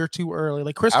be a year too early.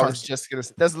 Like Chris Carson. I was just gonna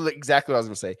say, that's exactly what I was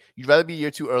gonna say. You'd rather be a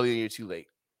year too early than a year too late.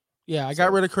 Yeah, I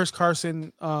got rid of Chris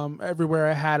Carson everywhere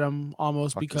I had him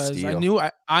almost, because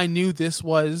I knew this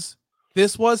was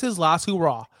his last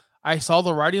hurrah. I saw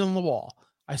the writing on the wall.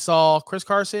 I saw Chris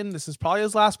Carson. This is probably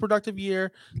his last productive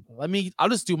year. I'll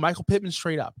just do Michael Pittman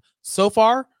straight up. So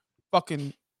far,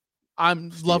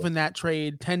 I'm loving that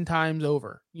trade 10 times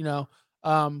over,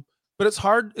 but But it's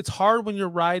hard. It's hard when you're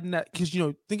riding that because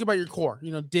think about your core.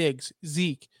 Diggs,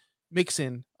 Zeke,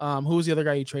 Mixon. Who was the other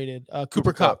guy you traded?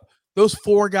 Cooper Kupp. Those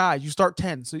 4 guys. You start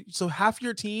 10. So half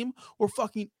your team were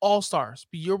fucking all-stars.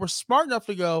 But you were smart enough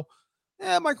to go,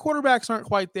 my quarterbacks aren't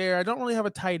quite there. I don't really have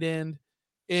a tight end.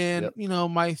 And,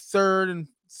 my third and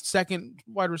second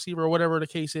wide receiver or whatever the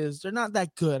case is, they're not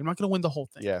that good. I'm not going to win the whole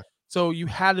thing. Yeah. So you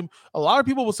had them. A lot of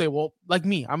people will say, well, like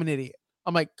me, I'm an idiot.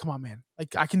 I'm like, come on, man.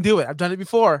 Like, I can do it. I've done it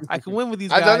before. I can win with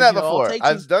these guys. I've done that before.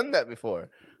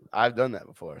 I've done that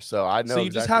before. So I know. So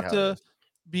you just have to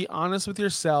be honest with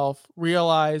yourself,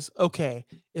 realize, okay,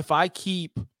 if I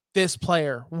keep this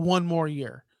player one more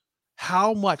year,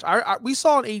 how much? We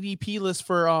saw an ADP list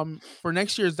for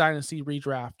next year's dynasty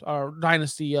redraft or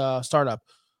dynasty startup.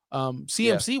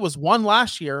 CMC was 1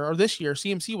 last year or this year.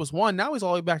 CMC was 1. Now he's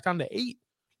all the way back down to 8.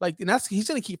 Like, and he's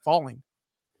going to keep falling.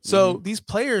 So these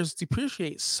players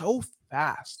depreciate so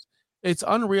fast. It's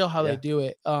unreal how they do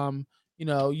it.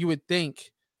 You would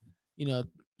think,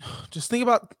 just think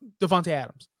about Devontae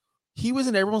Adams. He was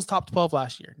in everyone's top 12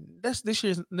 last year.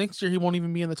 Next year, he won't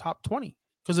even be in the top 20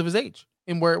 because of his age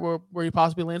and where he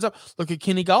possibly lands up. Look at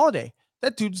Kenny Golladay.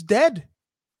 That dude's dead.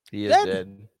 He is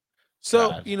dead.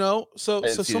 So, so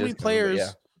many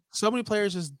players,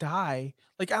 just die.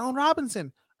 Like Allen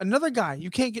Robinson, another guy. You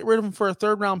can't get rid of him for a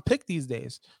 3rd-round pick these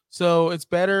days. So it's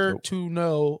better to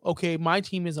know, okay, my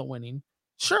team isn't winning.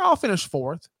 Sure, I'll finish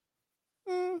 4th.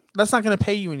 That's not going to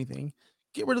pay you anything.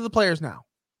 Get rid of the players now.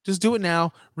 Just do it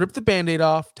now. Rip the Band-Aid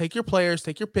off. Take your players.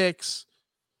 Take your picks.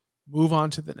 Move on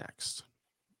to the next.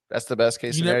 That's the best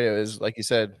case scenario is, like you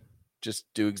said, just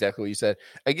do exactly what you said.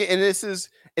 Again,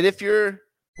 and if you're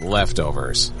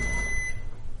leftovers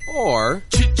or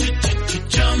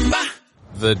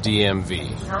the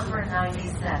DMV number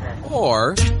 97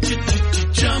 or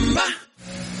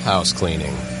house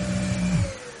cleaning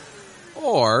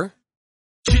or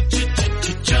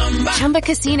Chumba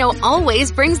Casino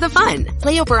always brings the fun.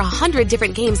 Play over 100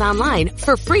 different games online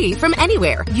for free from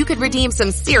anywhere. You could redeem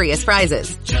some serious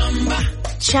prizes.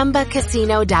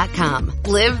 ChumbaCasino.com.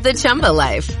 Live the Chumba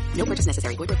life. No purchase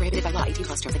necessary. Void where prohibited by law. 18+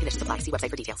 terms and conditions apply. See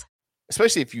website for details.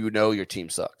 Especially if your team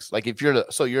sucks. Like if you're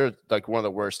like one of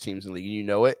the worst teams in the league,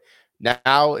 and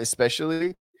now,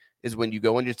 especially is when you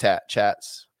go in your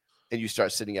chats and you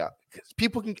start sitting out.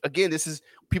 People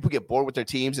get bored with their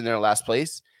teams and they're in last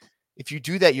place. If you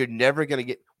do that, you're never going to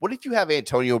get – what if you have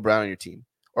Antonio Brown on your team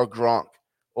or Gronk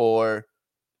or,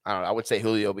 I don't know, I would say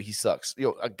Julio, but he sucks.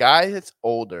 A guy that's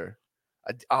older,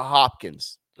 a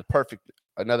Hopkins,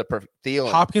 another perfect –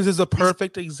 Thielen. Hopkins is a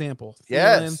perfect example.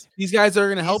 Yes. Thielen, these guys are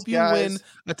going to help you win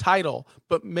a title,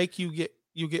 but make you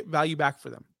get value back for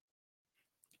them.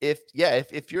 If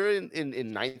you're in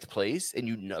 9th place and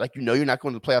you're not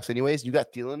going to the playoffs anyways, you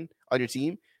got Thielen on your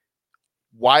team,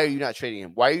 why are you not trading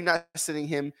him? Why are you not sitting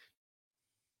him –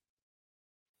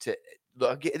 this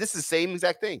is the same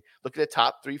exact thing. Look at the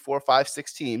top 3, 4, 5,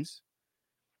 6 teams.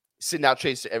 Sitting out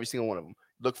trades to every single one of them.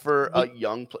 Look for a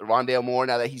young Rondale Moore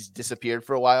now that he's disappeared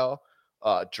for a while.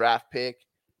 Draft pick.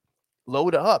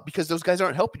 Load up because those guys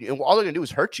aren't helping you. And all they're going to do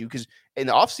is hurt you because in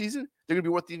the offseason, they're going to be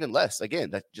worth even less.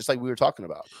 Again, just like we were talking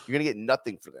about. You're going to get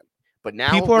nothing for them. But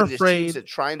now people are afraid that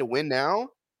trying to win now,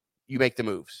 you make the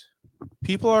moves.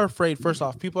 People are afraid. First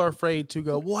off, people are afraid to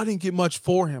go, well, I didn't get much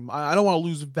for him. I don't want to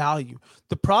lose value.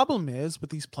 The problem is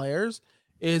with these players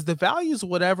is the value is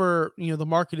whatever, the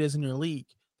market is in your league.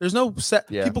 There's no set.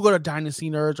 Yeah. People go to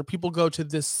Dynasty Nerds or people go to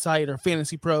this site or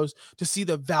Fantasy Pros to see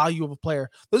the value of a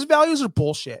player. Those values are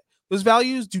bullshit. Those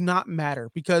values do not matter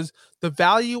because the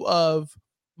value of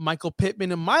Michael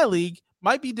Pittman in my league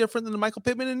might be different than the Michael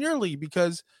Pittman in your league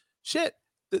because shit.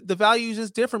 The value is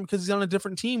just different because he's on a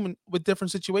different team with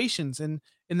different situations. And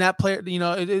in that player,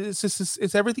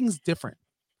 it's everything's different.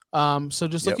 So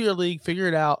just look at your league, figure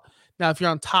it out. Now, if you're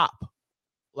on top,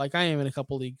 like I am in a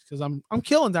couple leagues, because I'm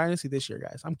killing Dynasty this year,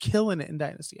 guys. I'm killing it in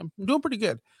Dynasty. I'm doing pretty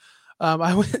good.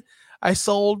 I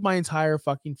sold my entire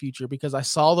fucking future because I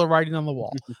saw the writing on the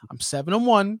wall. I'm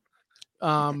 7-1.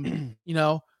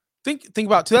 Think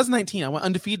about 2019. I went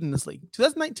undefeated in this league.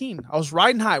 2019, I was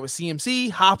riding high with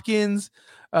CMC, Hopkins,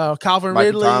 Calvin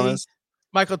Ridley,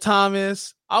 Michael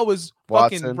Thomas. I was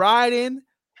fucking riding.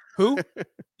 Who?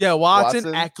 Yeah, Watson.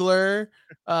 Eckler.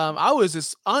 I was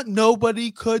just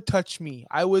nobody could touch me.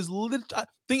 I was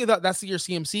thinking that's the year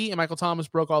CMC and Michael Thomas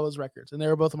broke all those records, and they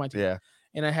were both on my team. Yeah,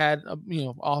 and I had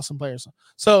awesome players.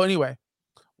 So anyway,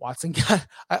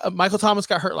 Michael Thomas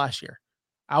got hurt last year.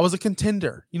 I was a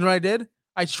contender. You know what I did?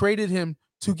 I traded him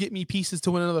to get me pieces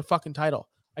to win another fucking title.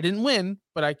 I didn't win,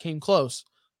 but I came close.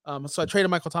 So I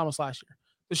traded Michael Thomas last year.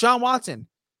 Deshaun Watson,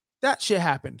 that shit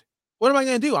happened. What am I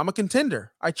going to do? I'm a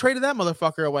contender. I traded that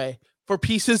motherfucker away for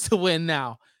pieces to win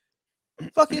now.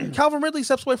 Fucking Calvin Ridley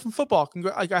steps away from football.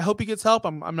 Like, I hope he gets help.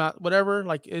 I'm not whatever.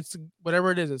 Like, it's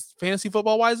whatever it is. It's fantasy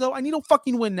football wise though. I need to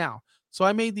fucking win now. So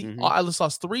I made I just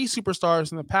lost 3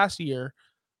 superstars in the past year,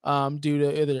 due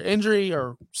to either injury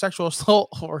or sexual assault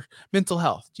or mental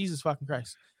health. Jesus fucking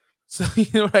Christ. So you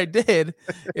know what I did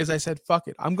is I said, fuck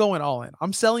it. I'm going all in.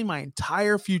 I'm selling my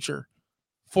entire future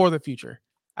for the future.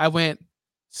 I went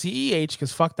CEH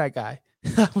because fuck that guy.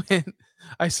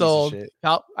 I sold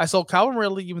Calvin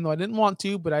Ridley, even though I didn't want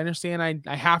to, but I understand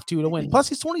I have to win. Plus,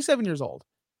 he's 27 years old.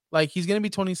 Like, he's going to be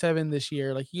 27 this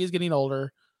year. Like, he is getting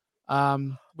older,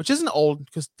 which isn't old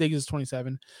because Diggs is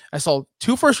 27. I sold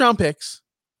 2 first-round picks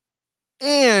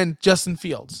and Justin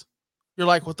Fields. You're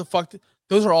like, what the fuck?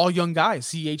 Those are all young guys.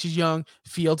 CH is young.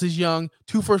 Fields is young.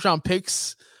 2 first-round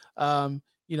picks. All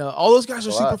those guys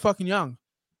are super fucking young.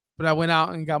 But I went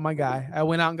out and got my guy. I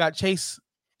went out and got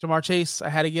Jamar Chase. I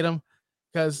had to get him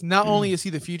because not only is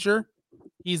he the future,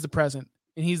 he's the present,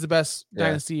 and he's the best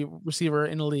dynasty receiver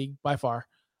in the league by far.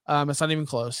 It's not even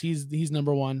close. He's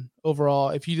number 1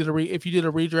 overall. If you did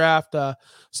a redraft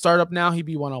startup now, he'd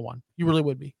be 101. He really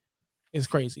would be. It's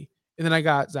crazy. And then I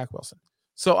got Zach Wilson.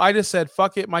 So I just said,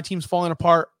 fuck it. My team's falling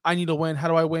apart. I need to win. How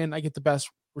do I win? I get the best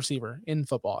receiver in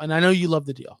football. And I know you love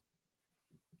the deal.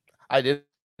 I did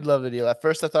love the deal. At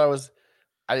first,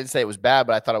 I didn't say it was bad,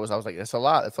 but I was like, it's a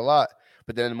lot.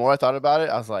 But then the more I thought about it,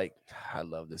 I was like, I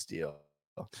love this deal.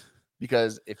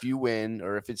 Because if you win,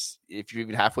 or if you're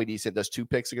even halfway decent, those 2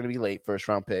 picks are going to be late first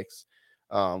round picks.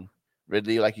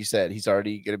 Ridley, like you said, he's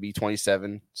already going to be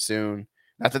 27 soon.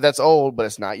 Not that that's old, but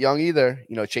it's not young either.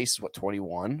 Chase is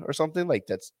 21 or something. Like,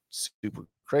 that's super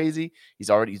crazy.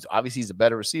 He's obviously a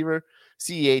better receiver.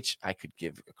 CEH, I could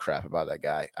give a crap about that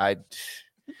guy.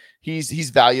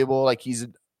 He's valuable. Like, he's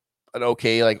an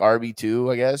okay, like,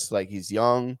 RB2, I guess. Like, he's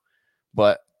young,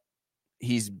 but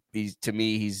he's to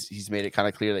me, he's made it kind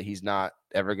of clear that he's not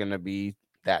ever going to be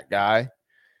that guy.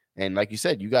 And like you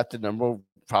said, you got the number,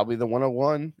 probably the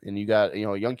 101, and you got, a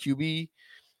young QB.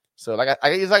 So like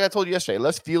I told you yesterday,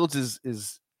 Les Fields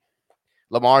is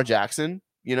Lamar Jackson,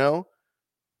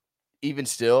 even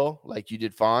still, like, you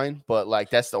did fine, but like,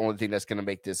 that's the only thing that's going to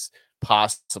make this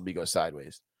possibly go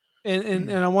sideways.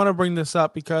 And I want to bring this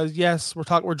up because yes,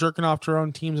 we're jerking off to our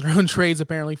own teams and our own trades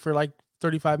apparently for like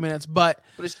 35 minutes, but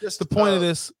it's just the point of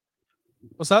this.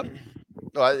 What's up?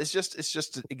 No, it's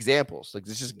just examples. Like,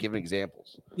 it's just giving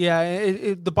examples.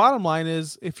 Yeah. The bottom line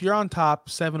is, if you're on top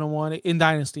 7-1 in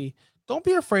Dynasty, don't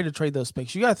be afraid to trade those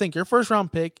picks. You got to think your first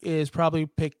round pick is probably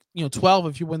pick 12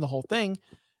 if you win the whole thing.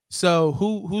 So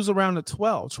who's around at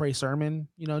 12? Trey Sermon,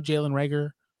 Jalen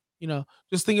Reagor,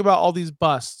 just think about all these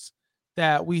busts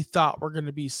that we thought were going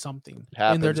to be something,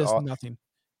 and they're just nothing.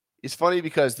 It's funny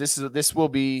because this will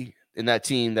be in that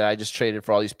team that I just traded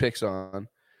for all these picks on.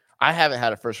 I haven't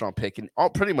had a first round pick in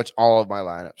pretty much all of my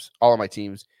lineups, all of my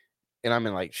teams, and I'm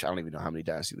in, like, I don't even know how many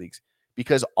dynasty leagues,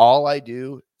 because all I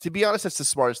do, to be honest, that's the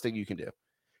smartest thing you can do.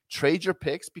 Trade your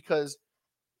picks, because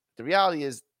the reality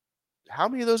is, how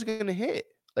many of those are going to hit?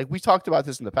 Like, we talked about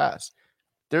this in the past.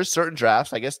 There's certain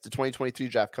drafts. I guess the 2023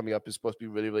 draft coming up is supposed to be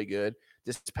really, really good.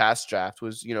 This past draft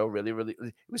was, really, really,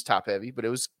 it was top heavy, but it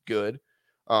was good.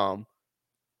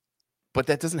 But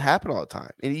that doesn't happen all the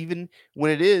time. And even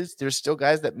when it is, there's still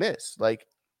guys that miss. Like,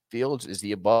 Fields, is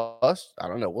he a bust? I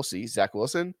don't know. We'll see. Zach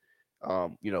Wilson,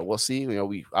 we'll see.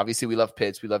 We love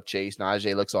Pitts, we love Chase.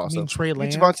 Najee looks awesome. Trey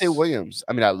Lance, Javonte Williams.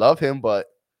 I mean, I love him, but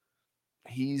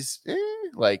he's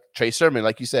like Trey Sermon,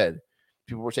 like you said.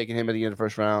 People were taking him at the end of the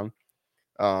first round.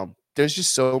 There's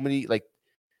just so many, like,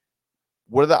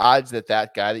 what are the odds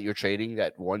that guy that you're trading,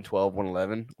 that 112,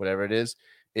 111, whatever it is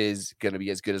going to be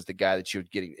as good as the guy that you're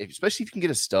getting, especially if you can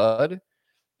get a stud?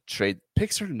 Trade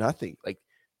picks are nothing. Like,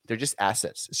 they're just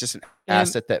assets. It's just an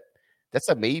asset that's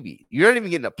a maybe. You're not even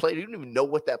getting a player. You don't even know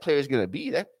what that player is going to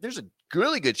be. There's a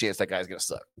really good chance that guy's going to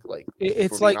suck. Like,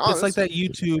 it's like that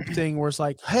YouTube thing where it's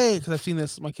like, hey, because I've seen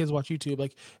this, my kids watch YouTube,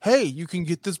 like, hey, you can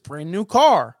get this brand new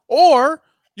car, or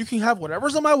you can have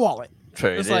whatever's in my wallet.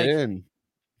 Trade it in.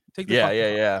 Take the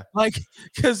yeah. Like,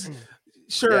 because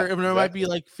sure, there might be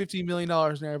like $15 million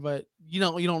in there, but you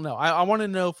don't know. I want to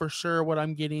know for sure what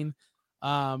I'm getting.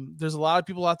 There's a lot of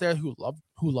people out there who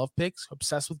love picks,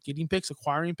 obsessed with getting picks,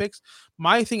 acquiring picks.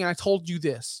 My thing, and I told you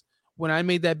this when I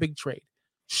made that big trade.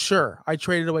 Sure, I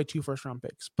traded away 2 first round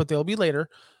picks, but they'll be later.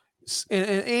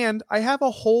 And I have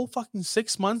a whole fucking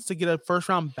 6 months to get a first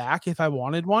round back if I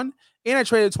wanted one. And I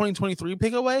traded a 2023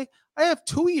 pick away. I have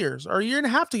 2 years or a year and a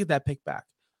half to get that pick back.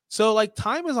 So, like,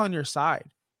 time is on your side.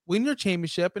 Win your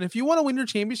championship. And if you want to win your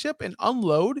championship and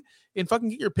unload and fucking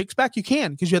get your picks back, you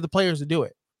can, because you have the players to do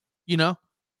it.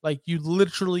 Like you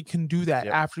literally can do that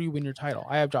after you win your title.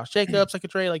 I have Josh Jacobs I could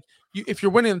trade. Like if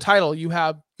you're winning the title, you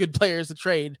have good players to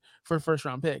trade for first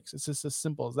round picks. It's just as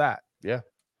simple as that. Yeah.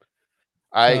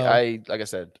 I like I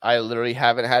said, I literally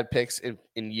haven't had picks in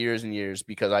years and years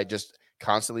because I just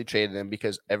constantly traded them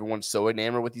because everyone's so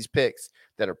enamored with these picks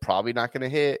that are probably not going to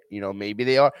hit. Maybe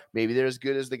they are. Maybe they're as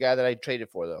good as the guy that I traded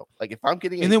for, though. Like if I'm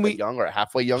getting a young or a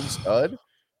halfway young stud,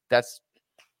 that's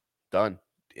done.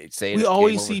 We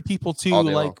always see people too,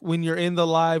 like when you're in the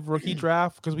live rookie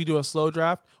draft, because we do a slow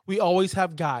draft, we always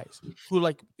have guys who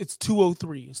like it's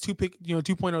 203, it's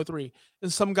 2.03,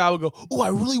 and some guy will go, "Oh, I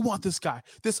really want this guy.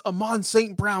 This Amon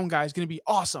St. Brown guy is going to be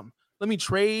awesome. Let me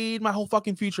trade my whole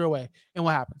fucking future away." And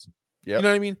what happens? Yep. You know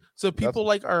what I mean? So people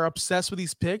like are obsessed with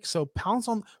these picks. So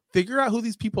figure out who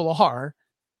these people are.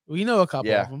 We know a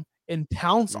couple of them, and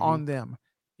pounce on them.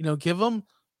 Give them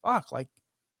like.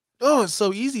 Oh, it's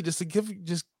so easy just to give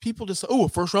people a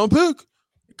first round pick.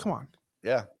 Come on.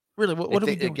 Yeah. Really? What are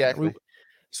we doing? Exactly.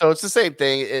 So it's the same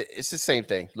thing. It's the same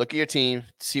thing. Look at your team,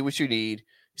 see what you need,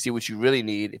 see what you really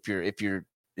need. If you're in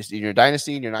your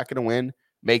dynasty and you're not going to win,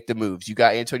 make the moves. You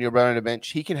got Antonio Brown on the bench.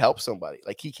 He can help somebody.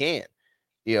 Like he can.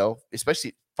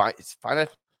 Especially find out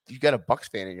you got a Bucs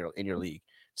fan in your league.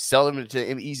 Sell him to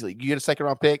him easily. You get a second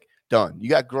round pick, done. You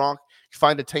got Gronk. You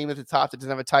find a team at the top that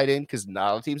doesn't have a tight end because not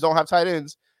all the teams don't have tight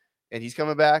ends. And he's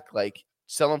coming back, like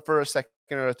sell him for a second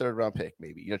or a third round pick,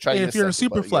 maybe. Try. And if you're in a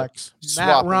super flex,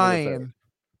 Matt Ryan.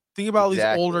 Think about all these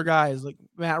older guys like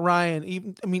Matt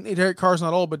Ryan. Derek Carr's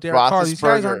not old, but Derek Carr. These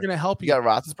guys aren't going to help you. You got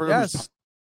Roethlisberger, who's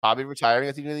probably retiring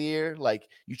at the end of the year. Like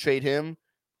you trade him,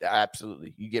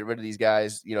 absolutely. You get rid of these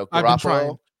guys. I've been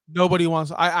trying. Nobody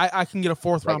wants. I can get a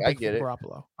fourth round pick for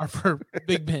Garoppolo or for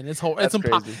Big Ben.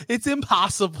 It's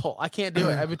impossible. I can't do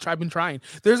it. I've been trying.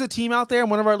 There's a team out there in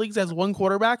one of our leagues that has one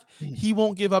quarterback. He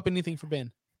won't give up anything for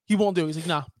Ben. He won't do it. He's like,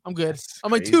 nah, I'm good.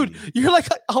 I'm like, dude, you're like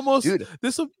almost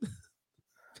this.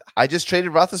 I just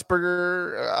traded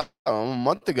Roethlisberger a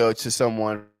month ago to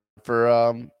someone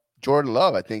for Jordan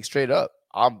Love. I think straight up.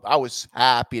 I was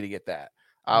happy to get that.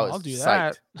 I'll do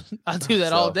that. I'll do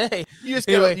that all day. You just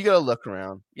gotta look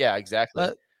around. Yeah, exactly.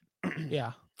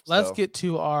 Let's get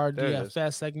to our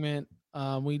DFS segment.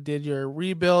 We did your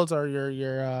rebuilds or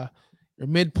your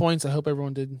midpoints. I hope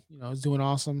everyone is doing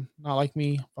awesome. Not like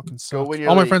me. Fucking sucks.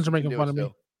 All my friends are making fun of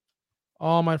me.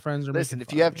 All my friends are. Listen,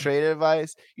 if you have trade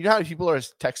advice, you know how people are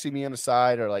texting me on the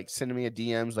side or like sending me a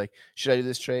DMs like, should I do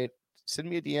this trade? Send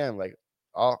me a DM. Like,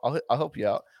 I'll help you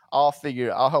out. I'll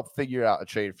help figure out a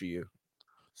trade for you.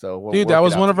 So dude, that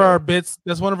was one of our bits.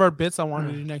 That's one of our bits I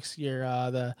wanted to do next year.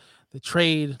 The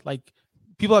trade, like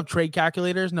people have trade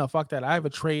calculators. No, fuck that. I have a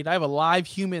trade. I have a live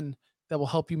human that will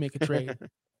help you make a trade.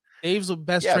 Dave's the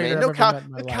best trader I've ever met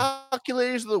in my life.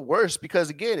 Calculators are the worst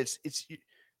because again,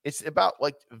 it's about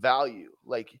like value.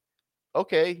 Like,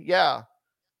 okay, yeah,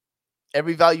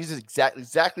 every value is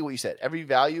exactly what you said. Every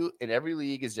value in every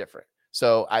league is different.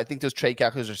 So I think those trade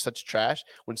calculators are such trash.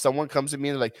 When someone comes to me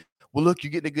and they're like, "Well, look,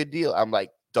 you're getting a good deal," I'm like,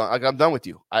 done. Like, I'm done with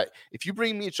you. If you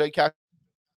bring me a trade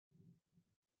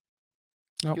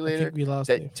calculator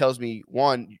that tells me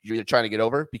one, you're trying to get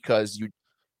over because you,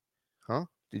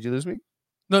 did you lose me?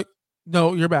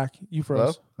 No, you're back. You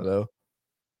froze. Hello.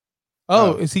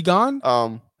 Oh, is he gone?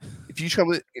 If you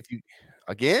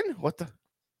again, what's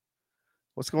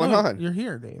going on? You're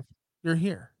here, Dave. You're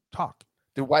here. Talk.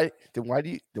 Then why do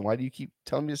you keep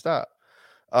telling me to stop?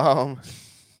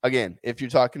 Again, if you're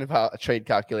talking about a trade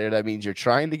calculator, that means you're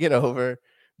trying to get over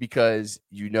because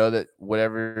you know that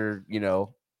whatever,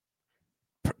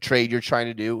 trade you're trying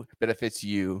to do benefits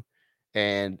you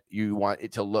and you want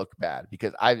it to look bad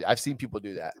because I've seen people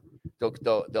do that.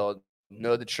 They'll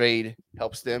know the trade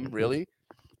helps them really,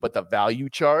 but the value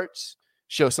charts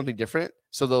show something different.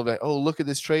 So they'll be like, oh, look at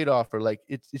this trade offer. Like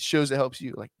it shows it helps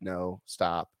you. Like, no,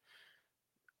 stop.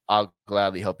 I'll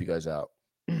gladly help you guys out.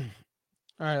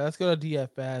 All right, let's go to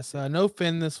DFS. No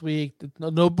Finn this week.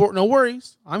 No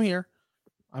worries. I'm here.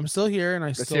 I'm still here, and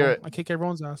I kick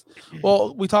everyone's ass.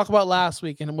 Well, we talked about last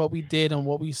week and what we did and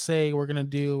what we say we're gonna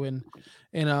do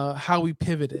and how we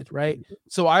pivoted, right?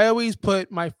 So I always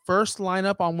put my first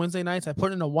lineup on Wednesday nights. I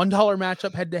put in a $1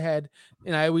 matchup head to head,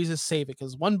 and I always just save it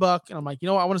because $1, and I'm like, I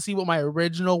want to see what my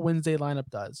original Wednesday lineup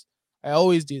does. I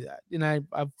always do that, and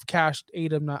I've cashed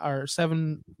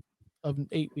 7 of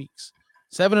 8 weeks.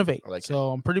 7 of 8.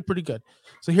 So I'm pretty good.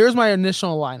 So here's my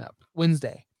initial lineup.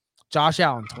 Wednesday, Josh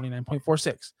Allen,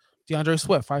 29.46. DeAndre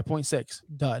Swift, 5.6.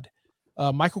 Dud.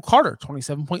 Michael Carter,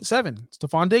 27.7.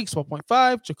 Stephon Diggs,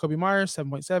 12.5. Jacoby Myers,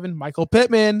 7.7. Michael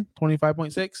Pittman,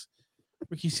 25.6.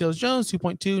 Ricky Seals-Jones,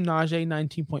 2.2. Najee,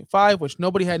 19.5, which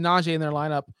nobody had Najee in their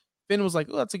lineup. Finn was like,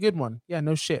 oh, that's a good one. Yeah,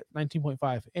 no shit.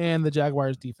 19.5. And the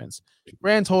Jaguars defense.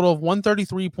 Grand total of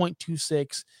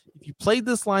 133.26. If you played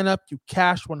this lineup, you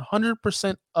cashed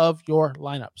 100% of your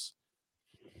lineups.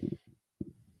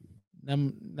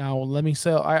 Now let me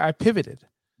say, I pivoted.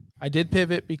 I did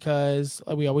pivot because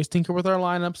we always tinker with our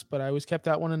lineups, but I always kept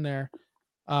that one in there.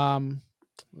 Let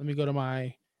me go to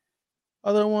my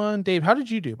other one. Dave, how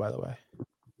did you do, by the way?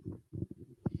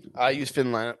 I used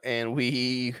Finn lineup, and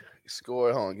we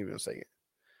scored. Hold on, give me a second.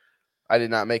 I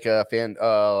did not make a fan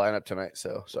lineup tonight,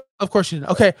 so of course you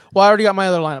didn't. Okay, well I already got my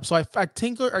other lineup, so I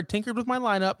tinkered with my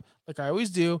lineup like I always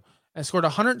do. I scored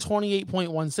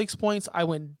 128.16 points. I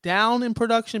went down in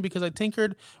production because I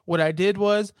tinkered. What I did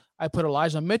was I put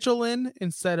Elijah Mitchell in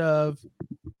instead of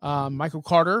Michael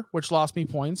Carter, which lost me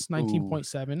points,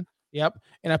 19.7. Yep,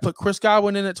 and I put Chris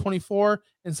Godwin in at 24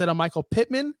 instead of Michael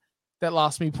Pittman. That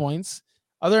lost me points.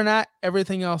 Other than that,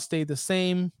 everything else stayed the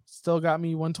same. Still got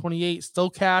me 128.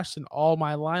 Still cashed in all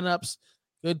my lineups.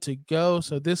 Good to go.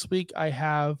 So this week I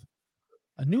have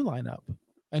a new lineup,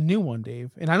 a new one, Dave.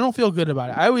 And I don't feel good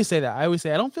about it. I always say that. I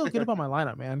don't feel good about my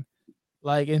lineup, man.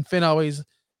 Like, and Finn always,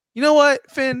 you know what,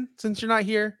 Finn, since you're not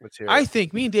here, I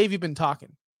think me and Dave have been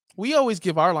talking. We always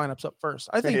give our lineups up first.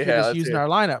 I think you're just using our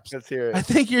lineups. Let's hear it. I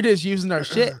think you're just using our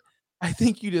shit. I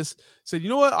think you just said, you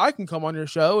know what? I can come on your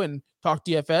show and talk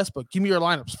DFS, but give me your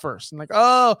lineups first. And like,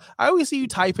 oh, I always see you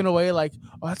typing away like,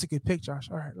 oh, that's a good pick, Josh.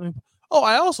 All right.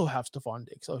 I also have Stephon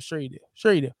Diggs. Oh, sure you do.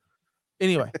 Sure you do.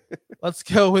 Anyway, let's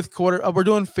go with quarter. We're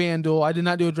doing FanDuel. I did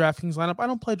not do a DraftKings lineup. I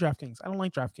don't play DraftKings. I don't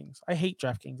like DraftKings. I hate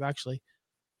DraftKings, actually.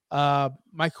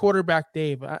 My quarterback,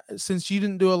 Dave, since you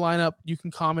didn't do a lineup, you can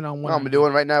comment on one. No, I'm going to do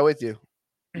one right now with you.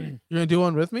 You're going to do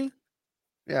one with me?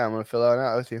 Yeah, I'm gonna fill out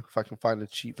now with you if I can find a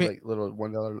cheap like little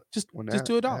 $1. Just do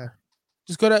 $1. Yeah.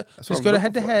 Just go to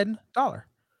head to head $1.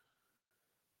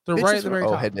 They're right at the very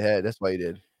top. Head to head. That's why you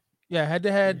did. Yeah, head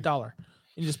to head $1.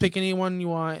 And just pick anyone you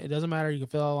want. It doesn't matter. You can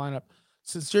fill out a lineup.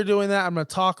 Since you're doing that, I'm gonna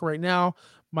talk right now.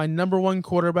 My number one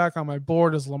quarterback on my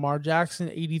board is Lamar Jackson,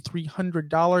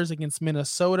 $8,300 against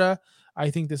Minnesota. I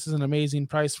think this is an amazing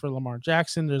price for Lamar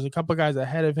Jackson. There's a couple guys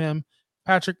ahead of him.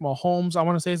 Patrick Mahomes, I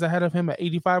want to say, is ahead of him at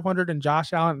 $8,500 and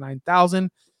Josh Allen at $9,000.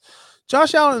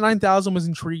 Josh Allen at $9,000 was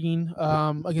intriguing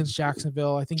against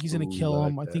Jacksonville. I think he's going to kill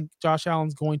him. I think Josh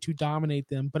Allen's going to dominate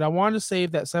them. But I wanted to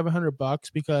save that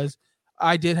 $700 because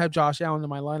I did have Josh Allen in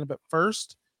my lineup at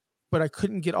first, but I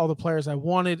couldn't get all the players I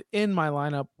wanted in my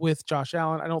lineup with Josh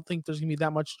Allen. I don't think there's going to be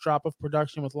that much drop of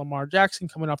production with Lamar Jackson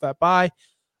coming off that bye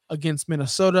against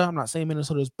Minnesota. I'm not saying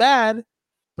Minnesota is bad,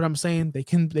 but I'm saying they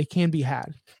can be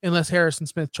had unless Harrison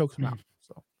Smith chokes them out.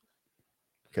 So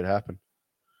could happen.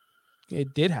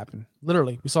 It did happen.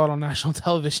 Literally, we saw it on national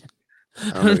television.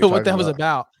 I don't know what that was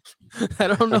about. I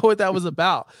don't know what that was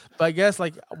about. But I guess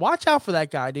watch out for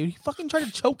that guy, dude. He fucking tried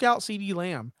to choke out CeeDee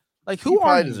Lamb. Like, who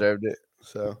are you? He deserved it.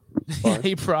 So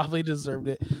he probably deserved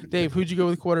it. Dave, who'd you go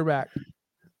with quarterback?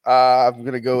 I'm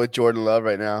gonna go with Jordan Love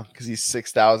right now because he's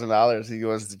 $6,000. He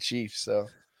goes to the Chiefs. So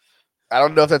I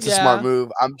don't know if that's a smart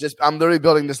move. I'm literally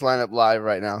building this lineup live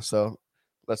right now. So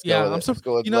let's go. Let's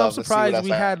go with Love. I'm surprised we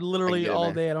had literally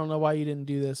all day. I don't know why you didn't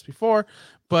do this before,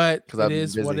 but it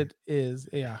is what it is.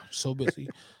 Yeah, so busy.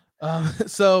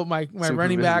 So my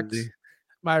running backs.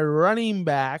 My running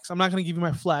backs, I'm not going to give you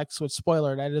my flex, which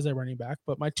spoiler, that is a running back,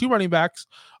 but my two running backs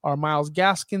are Myles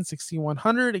Gaskin,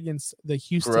 6,100 against the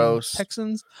Houston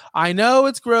Texans. I know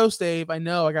it's gross, Dave. I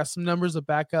know. I got some numbers to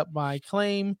back up my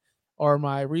claim or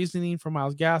my reasoning for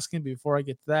Myles Gaskin. Before I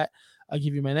get to that, I'll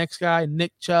give you my next guy,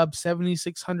 Nick Chubb,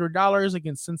 $7,600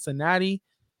 against Cincinnati.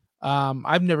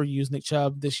 I've never used Nick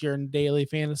Chubb this year in daily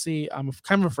fantasy. I'm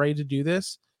kind of afraid to do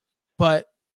this, but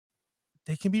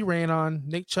they can be ran on.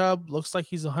 Nick Chubb looks like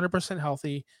he's 100%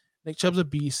 healthy. Nick Chubb's a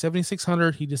beast,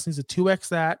 7,600. He just needs to 2x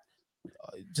that.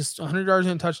 Just 100 yards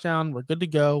and a touchdown. We're good to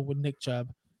go with Nick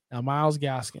Chubb. Now, Myles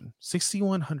Gaskin,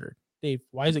 6,100. Dave,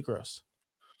 why is it gross?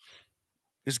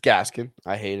 It's Gaskin.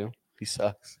 I hate him. He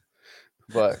sucks.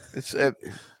 But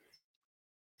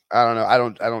I don't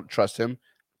know. I don't trust him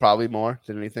probably more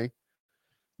than anything.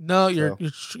 No, you're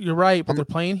right, but they're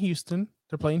playing Houston.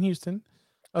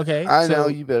 Okay. I know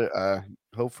you better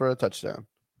hope for a touchdown.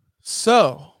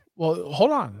 So, well,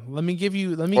 hold on. Let me give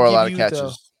you the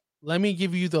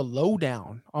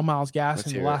lowdown on Myles Gaskin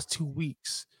in the last 2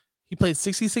 weeks. He played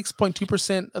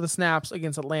 66.2% of the snaps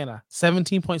against Atlanta,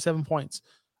 17.7 points.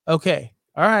 Okay.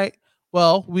 All right.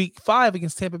 Well, week 5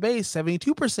 against Tampa Bay,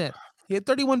 72%. He had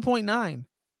 31.9.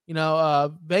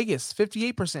 Vegas,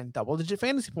 58%, double-digit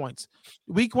fantasy points.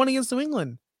 Week 1 against New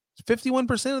England,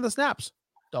 51% of the snaps.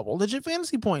 double-digit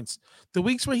fantasy points. The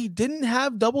weeks where he didn't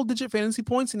have double-digit fantasy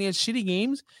points and he had shitty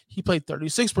games, he played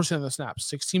 36% of the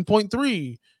snaps,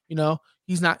 16.3.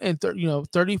 He's not in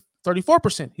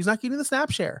 34%. He's not getting the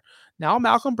snap share. Now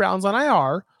Malcolm Brown's on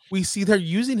IR. We see they're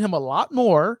using him a lot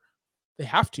more. They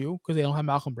have to because they don't have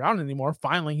Malcolm Brown anymore.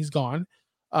 Finally, he's gone.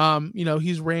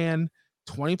 He's ran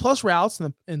 20 plus routes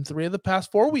in 3 of the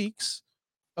past 4 weeks.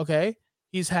 Okay.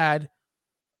 He's had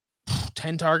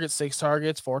 10 targets, 6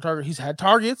 targets, 4 targets. He's had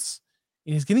targets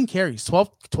and he's getting carries.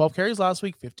 12 carries last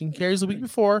week, 15 carries the week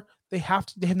before. They have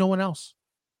no one else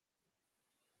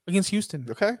against Houston.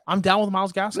 Okay. I'm down with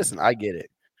Myles Gaskin. Listen, I get it.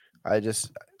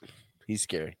 He's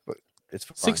scary, but it's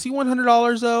fine.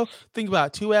 $6,100 though. Think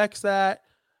about 2x that,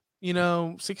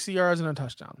 60 yards and a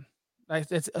touchdown.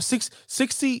 It's a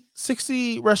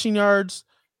 60 rushing yards,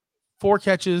 4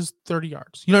 catches, 30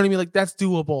 yards. You know what I mean? Like that's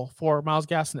doable for Myles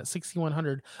Gaskin at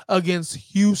 6,100 against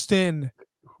Houston.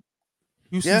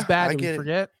 Houston's bad. Did we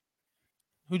forget?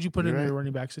 Who'd you put in your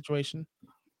running back situation?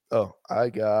 Oh,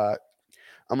 again,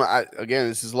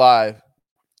 this is live,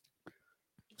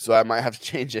 so I might have to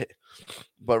change it.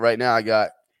 But right now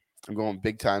I'm going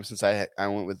big time since I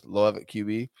went with Love at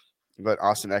QB. I got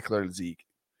Austin Eckler and Zeke.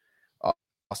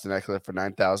 Austin Eckler for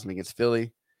 9,000 against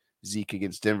Philly. Zeke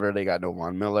against Denver. They got no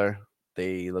Von Miller.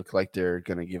 They look like they're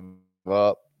going to give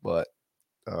up, but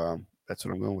that's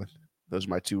what I'm going with. Those are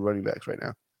my 2 running backs right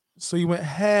now. So you went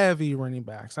heavy running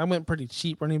backs. I went pretty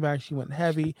cheap running backs. You went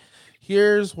heavy.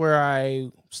 Here's where I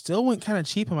still went kind of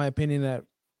cheap, in my opinion, at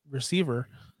receiver.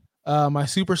 My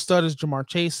super stud is Jamar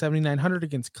Chase, 7,900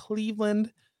 against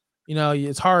Cleveland.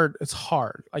 It's hard. It's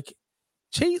hard. Like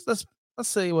Chase, let's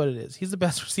say what it is. He's the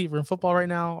best receiver in football right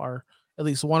now, or at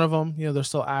least one of them. There's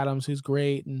still Adams, who's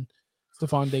great, and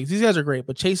Stephon Diggs. These guys are great,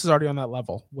 but Chase is already on that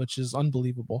level, which is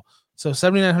unbelievable. So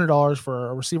 $7,900 for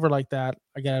a receiver like that,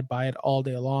 I got to buy it all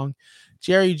day long.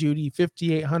 Jerry Jeudy,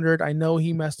 5,800. I know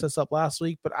he messed us up last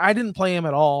week, but I didn't play him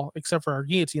at all except for our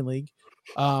guillotine league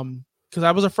because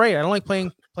I was afraid. I don't like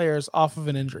playing players off of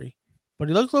an injury, but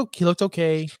he looked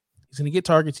okay. He's going to get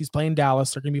targets. He's playing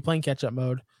Dallas. They're going to be playing catch-up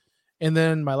mode. And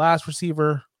then my last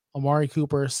receiver, Amari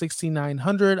Cooper,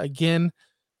 6,900. Again,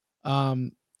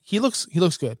 he looks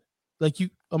good.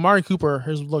 Amari Cooper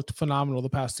has looked phenomenal the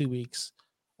past 2 weeks.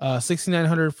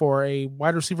 6,900 for a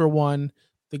wide receiver 1.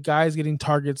 The guy's getting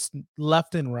targets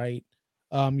left and right.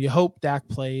 You hope Dak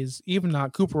plays. Even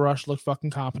not, Cooper Rush looked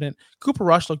fucking competent. Cooper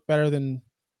Rush looked better than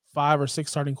 5 or 6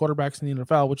 starting quarterbacks in the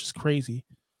NFL, which is crazy.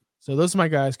 So those are my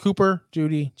guys: Cooper,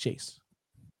 Jeudy, Chase.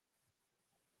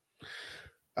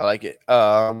 I like it.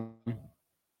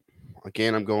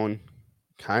 Again, I'm going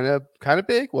kind of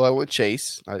big. Well, I went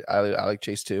Chase. I like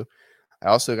Chase too. I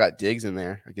also got Diggs in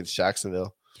there against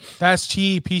Jacksonville. That's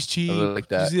cheap. He's cheap. I really like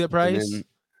that. Did you see that price?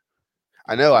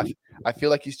 I know. I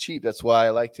feel like he's cheap. That's why I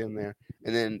liked him there.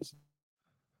 And then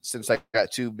since I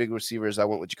got 2 big receivers, I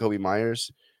went with Jacoby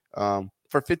Myers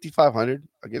for 5,500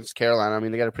 against Carolina. I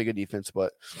mean, they got a pretty good defense,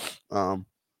 but if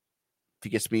he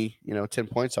gets me, 10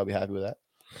 points, I'll be happy with that.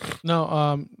 No,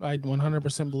 I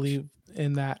 100% believe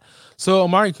in that. So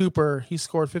Amari Cooper, he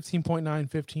scored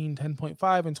 15.9, 15,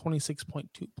 10.5, and 26.2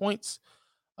 points.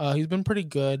 He's been pretty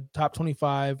good, top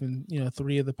 25 in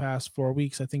 3 of the past 4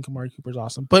 weeks. I think Amari Cooper's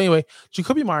awesome. But anyway,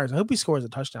 Jacoby Myers, I hope he scores a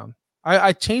touchdown.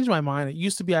 I changed my mind. It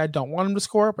used to be I don't want him to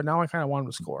score, but now I kind of want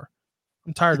him to score.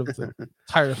 I'm tired of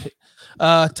it.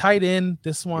 Tight end,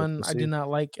 this one I did not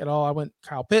like at all. I went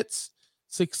Kyle Pitts,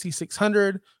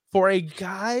 6,600 for a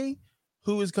guy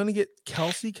who is going to get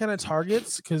Kelsey kind of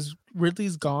targets because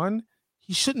Ridley's gone.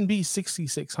 He shouldn't be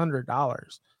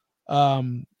 $6,600.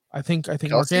 I think Kelsey?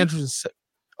 Mark Andrews is.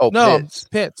 Oh no,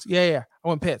 Pitts. Yeah. I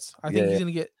went Pitts. I think he's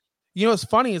going to get. What's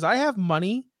funny is I have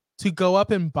money to go up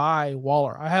and buy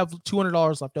Waller. I have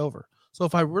 $200 left over. So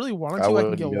if I really wanted to, I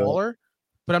can get Waller,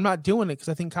 but I'm not doing it because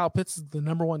I think Kyle Pitts is the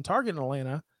number 1 target in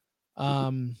Atlanta.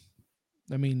 But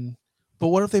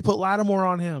what if they put Lattimore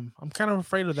on him? I'm kind of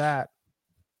afraid of that.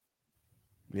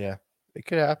 Yeah, it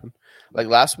could happen. Like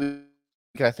last week,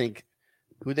 I think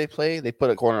who they play, they put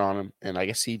a corner on him, and I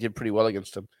guess he did pretty well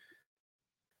against him.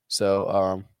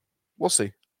 So we'll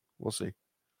see.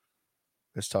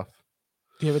 It's tough.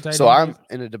 Do you have a tight so end? I'm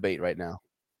in a debate right now.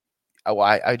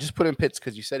 I just put in Pitts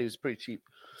because you said he was pretty cheap,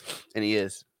 and he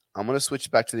is. I'm gonna switch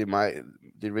back to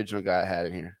the original guy I had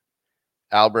in here,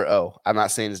 Albert O. I'm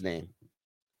not saying his name.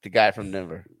 The guy from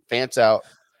Denver. Fant's out.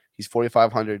 He's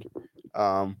 4,500.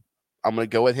 I'm going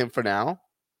to go with him for now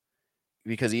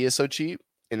because he is so cheap,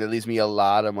 and it leaves me a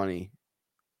lot of money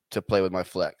to play with my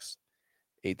flex.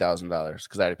 $8,000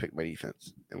 because I already picked my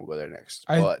defense, and we'll go there next.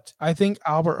 I think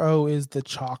Albert O is the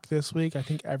chalk this week. I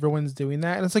think everyone's doing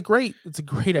that, and it's a great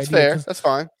idea. Fair. That's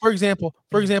fine. For example,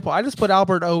 I just put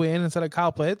Albert O in instead of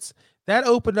Kyle Pitts. That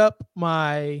opened up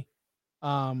my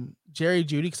Jerry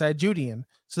Jeudy because I had Jeudy in.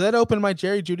 So that opened my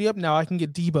Jerry Jeudy up. Now I can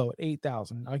get Debo at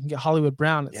 8,000. I can get Hollywood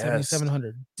Brown at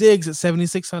 7,700. Diggs at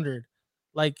 7,600.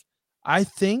 Like, I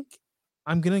think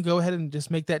I'm gonna go ahead and just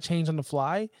make that change on the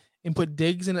fly and put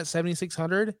Diggs in at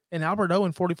 7,600 and Albert O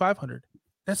in 4,500.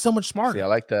 That's so much smarter. See, I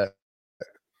like that.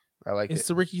 It's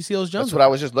the Ricky Seals-Jones. That's what I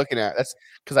was just looking at. That's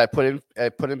because I put in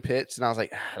Pitts, and I was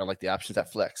like, I don't like the options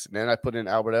at flex. And then I put in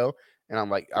Albert O, and I'm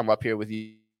like, I'm up here with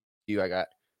you. I got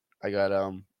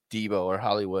Debo or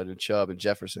Hollywood and Chubb and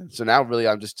Jefferson. So now really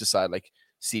I'm just decide like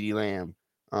CeeDee Lamb.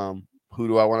 Who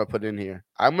do I want to put in here?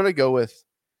 I'm gonna go with.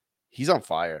 He's on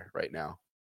fire right now.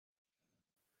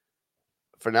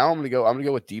 For now, I'm gonna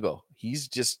go with Debo. He's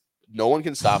just no one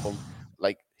can stop him.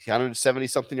 Like 170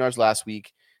 something yards last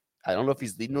week. I don't know if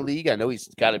he's leading the league. I know he's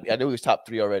got to be. I know he was top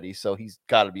 3 already, so he's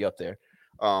got to be up there.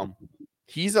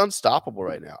 He's unstoppable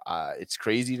right now. It's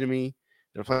crazy to me.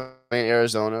 They're playing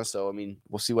Arizona, so I mean,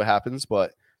 we'll see what happens.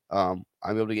 But I'm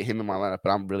able to get him in my lineup,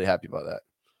 but I'm really happy about that.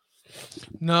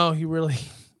 No, he really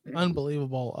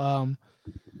unbelievable.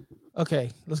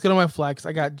 Okay, let's go to my flex.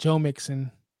 I got Joe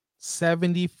Mixon,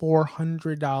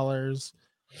 $7,400.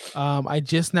 I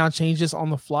just now changed this on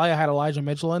the fly. I had Elijah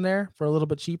Mitchell in there for a little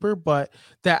bit cheaper, but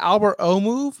that Albert O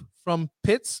move from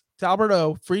Pitts to Albert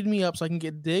O freed me up so I can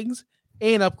get Diggs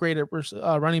and upgrade at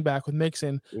running back with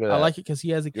Mixon. I like it because he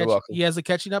has a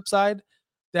catching upside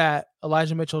that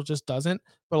Elijah Mitchell just doesn't.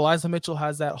 But Elijah Mitchell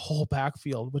has that whole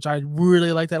backfield, which I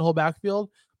really like that whole backfield.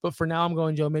 But for now, I'm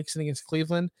going Joe Mixon against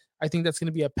Cleveland. I think that's going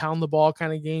to be a pound the ball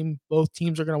kind of game. Both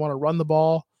teams are going to want to run the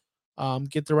ball,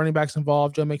 get the running backs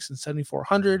involved. Joe Mixon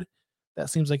 7,400.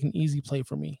 That seems like an easy play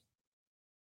for me.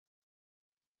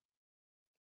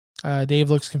 Dave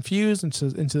looks confused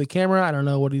into the camera. I don't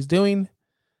know what he's doing.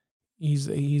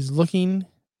 He's looking.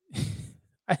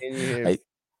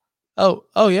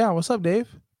 Oh yeah. What's up, Dave?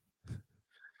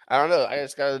 I don't know. I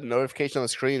just got a notification on the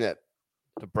screen that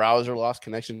the browser lost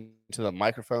connection to the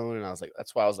microphone, and I was like,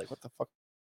 that's why I was like, what the fuck?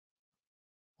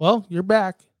 Well, you're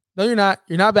back. No, you're not.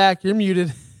 You're not back. You're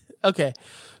muted. Okay.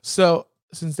 So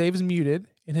since Dave is muted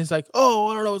and he's like, oh,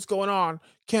 I don't know what's going on.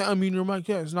 Can't unmute your mic.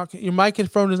 Yeah, it's not. Your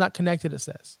microphone is not connected. It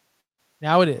says.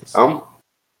 Now it is. Oh,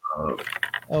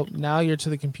 now you're to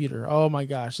the computer. Oh my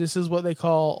gosh, this is what they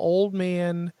call old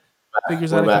man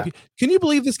figures out a computer. Can you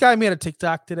believe this guy made a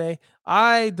TikTok today?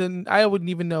 I wouldn't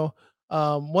even know.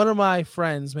 One of my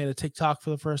friends made a TikTok for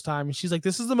the first time, and she's like,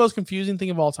 "This is the most confusing thing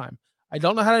of all time. I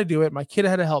don't know how to do it. My kid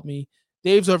had to help me.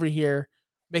 Dave's over here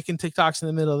making TikToks in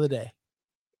the middle of the day."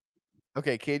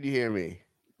 Okay, can you hear me?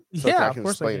 So yeah, of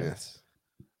course I can. This.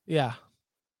 Yeah.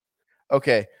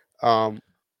 Okay.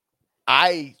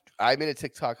 I made a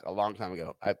TikTok a long time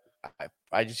ago.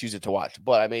 I just use it to watch,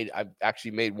 but I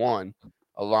actually made one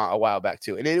a while back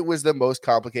too, and it was the most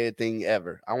complicated thing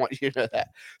ever. I want you to know that.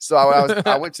 So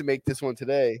I went to make this one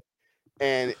today,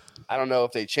 and I don't know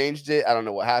if they changed it. I don't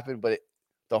know what happened, but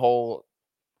I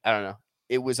don't know.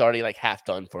 It was already like half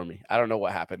done for me. I don't know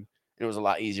what happened. It was a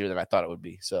lot easier than I thought it would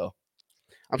be. So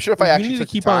I'm sure if I actually took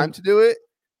the time to do it,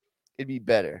 it'd be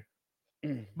better.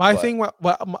 My thing, what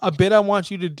a bit I want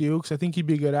you to do, because I think you'd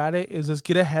be good at it, is just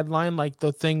get a headline like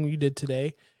the thing you did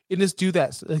today, and just do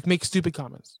that. Like make stupid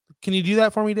comments. Can you do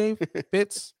that for me, Dave?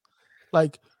 Bits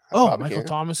like, oh, Michael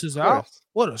Thomas is out.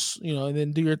 What and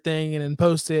then do your thing and then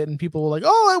post it, and people will like,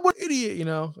 oh, what an idiot,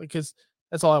 because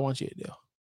that's all I want you to do.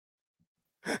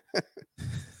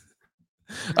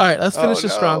 All right, let's finish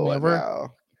this strong, man.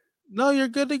 No, you're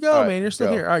good to go, man. You're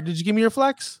still here. All right, did you give me your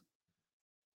flex?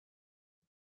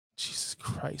 Jesus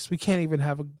Christ, we can't even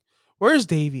have where's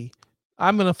Davey?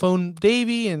 I'm going to phone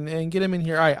Davey and get him in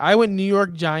here. All right, I went New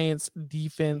York Giants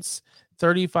defense,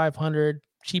 3,500,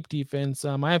 cheap defense.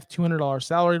 I have $200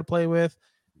 salary to play with.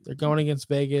 They're going against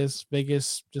Vegas.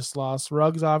 Vegas just lost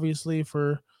Ruggs, obviously,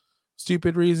 for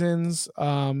stupid reasons.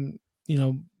 Darren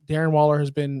Waller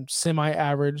has been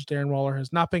semi-average. Darren Waller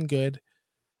has not been good,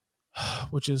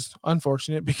 which is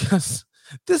unfortunate because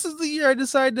this is the year I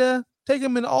decided to take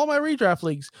him in all my redraft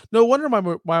leagues. No wonder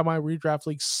why my redraft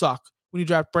leagues suck when you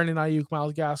draft Brandon Ayuk,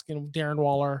 Myles Gaskin, Darren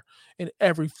Waller, and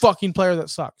every fucking player that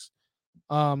sucks.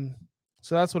 So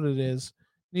that's what it is.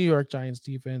 New York Giants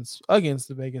defense against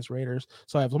the Vegas Raiders.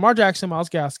 So I have Lamar Jackson, Myles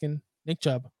Gaskin, Nick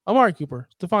Chubb, Amari Cooper,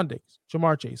 Stephon Diggs,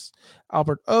 Jamar Chase,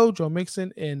 Albert O, Joe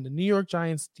Mixon, and the New York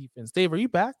Giants defense. Dave, are you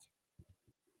back?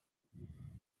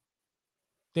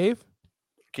 Dave?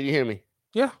 Can you hear me?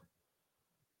 Yeah.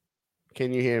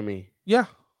 Can you hear me? Yeah.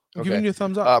 I'm giving you a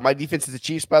thumbs up. My defense is the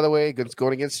Chiefs, by the way,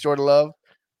 going against Jordan Love.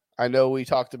 I know we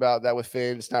talked about that with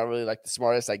Finn. It's not really like the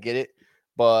smartest. I get it.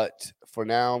 But for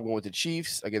now, I'm going with the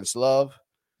Chiefs against Love.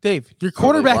 Dave, your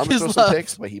quarterback is Love.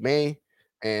 Picks, but he may,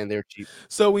 and they're cheap.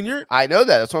 So when you're, I know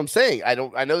that. That's what I'm saying. I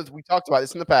know that we talked about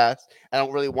this in the past. I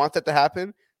don't really want that to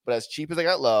happen. But as cheap as I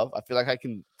got Love, I feel like I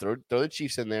can throw the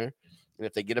Chiefs in there. And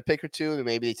if they get a pick or two, then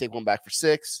maybe they take one back for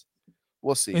 6.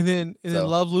 We'll see. And then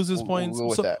Love loses points.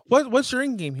 We'll so what's your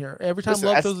end game here? Every time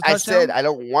Love throws a touchdown? I said I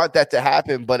don't want that to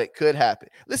happen, but it could happen.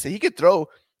 Listen, he could throw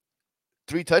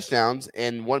 3 touchdowns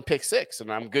and 1 pick 6,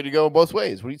 and I'm good to go both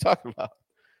ways. What are you talking about?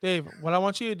 Dave, what I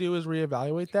want you to do is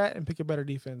reevaluate that and pick a better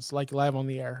defense, like live on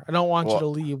the air. I don't want you to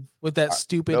leave with that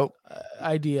stupid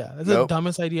idea. That's the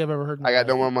dumbest idea I've ever heard. I got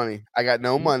no more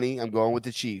money. I'm going with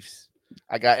the Chiefs.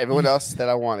 I got everyone else that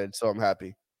I wanted, so I'm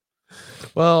happy.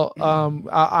 Well,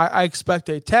 I expect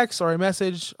a text or a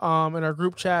message in our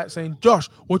group chat saying, Josh,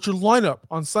 what's your lineup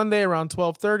on Sunday around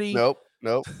 12:30?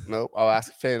 Nope. I'll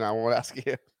ask Finn. I won't ask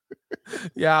you.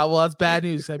 Yeah, well, that's bad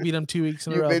news. I beat him 2 weeks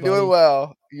in a row.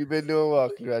 You've been doing well.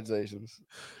 Congratulations.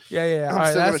 Yeah.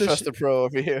 I'm still going to trust the pro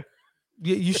over here.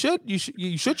 You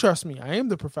should trust me. I am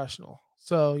the professional.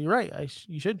 So you're right.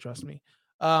 You should trust me.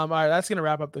 All right, that's going to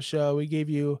wrap up the show. We gave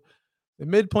you the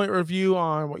midpoint review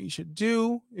on what you should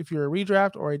do if you're a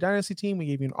redraft or a dynasty team. We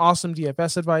gave you an awesome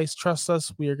DFS advice. Trust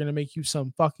us. We are going to make you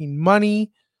some fucking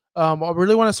money. I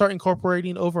really want to start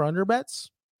incorporating over-under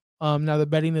bets. Now the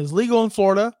betting is legal in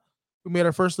Florida. We made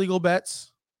our first legal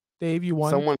bets. Dave, you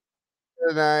won.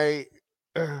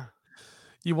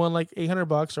 You won like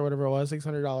 $800 or whatever it was,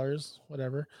 $600,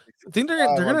 whatever. I think they're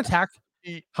going to tax.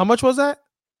 How much was that?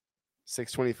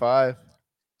 $625.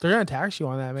 They're going to tax you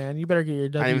on that, man. You better get your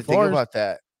W4s. I didn't even think about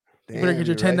that. Damn, you better get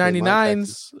your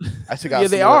 1099s. I took out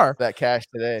they are that cash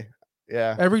today.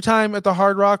 Yeah. Every time at the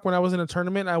Hard Rock when I was in a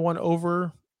tournament, I won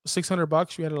over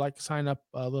 $600. You had to like sign up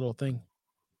a little thing.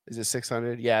 Is it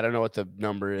 600? Yeah, I don't know what the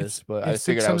number is, but I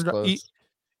figured I was close.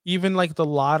 Even like the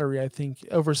lottery, I think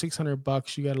over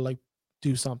 $600, you got to like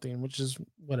do something, which is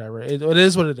whatever. It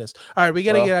is what it is. All right, we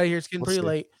got to get out of here. It's getting pretty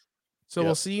late. So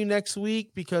we'll see you next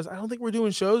week because I don't think we're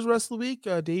doing shows the rest of the week.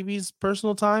 Davey's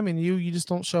personal time and you just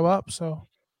don't show up. So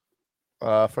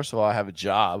first of all, I have a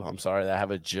job. I'm sorry that I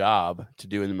have a job to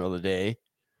do in the middle of the day.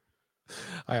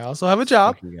 I also have a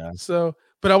job. So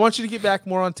but I want you to get back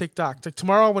more on TikTok.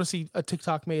 Tomorrow, I want to see a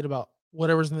TikTok made about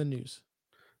whatever's in the news.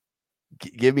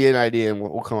 Give me an idea, and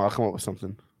I'll come up with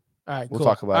something. All right, we'll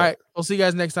talk about it. All right, we'll see you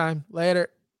guys next time. Later.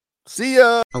 See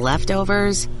ya.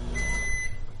 Leftovers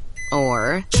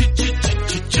or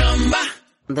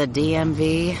the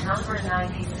DMV number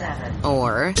 97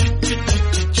 or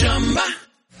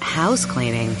house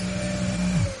cleaning.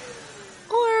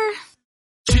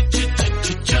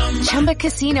 Chumba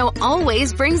Casino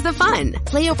always brings the fun.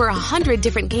 Play over 100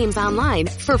 different games online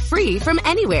for free from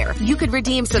anywhere. You could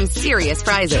redeem some serious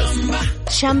prizes.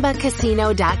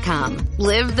 ChumbaCasino.com.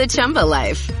 Live the Chumba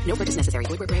life. No purchase necessary.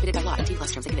 Void where prohibited by law. 18+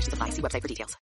 terms and conditions apply. See website for details.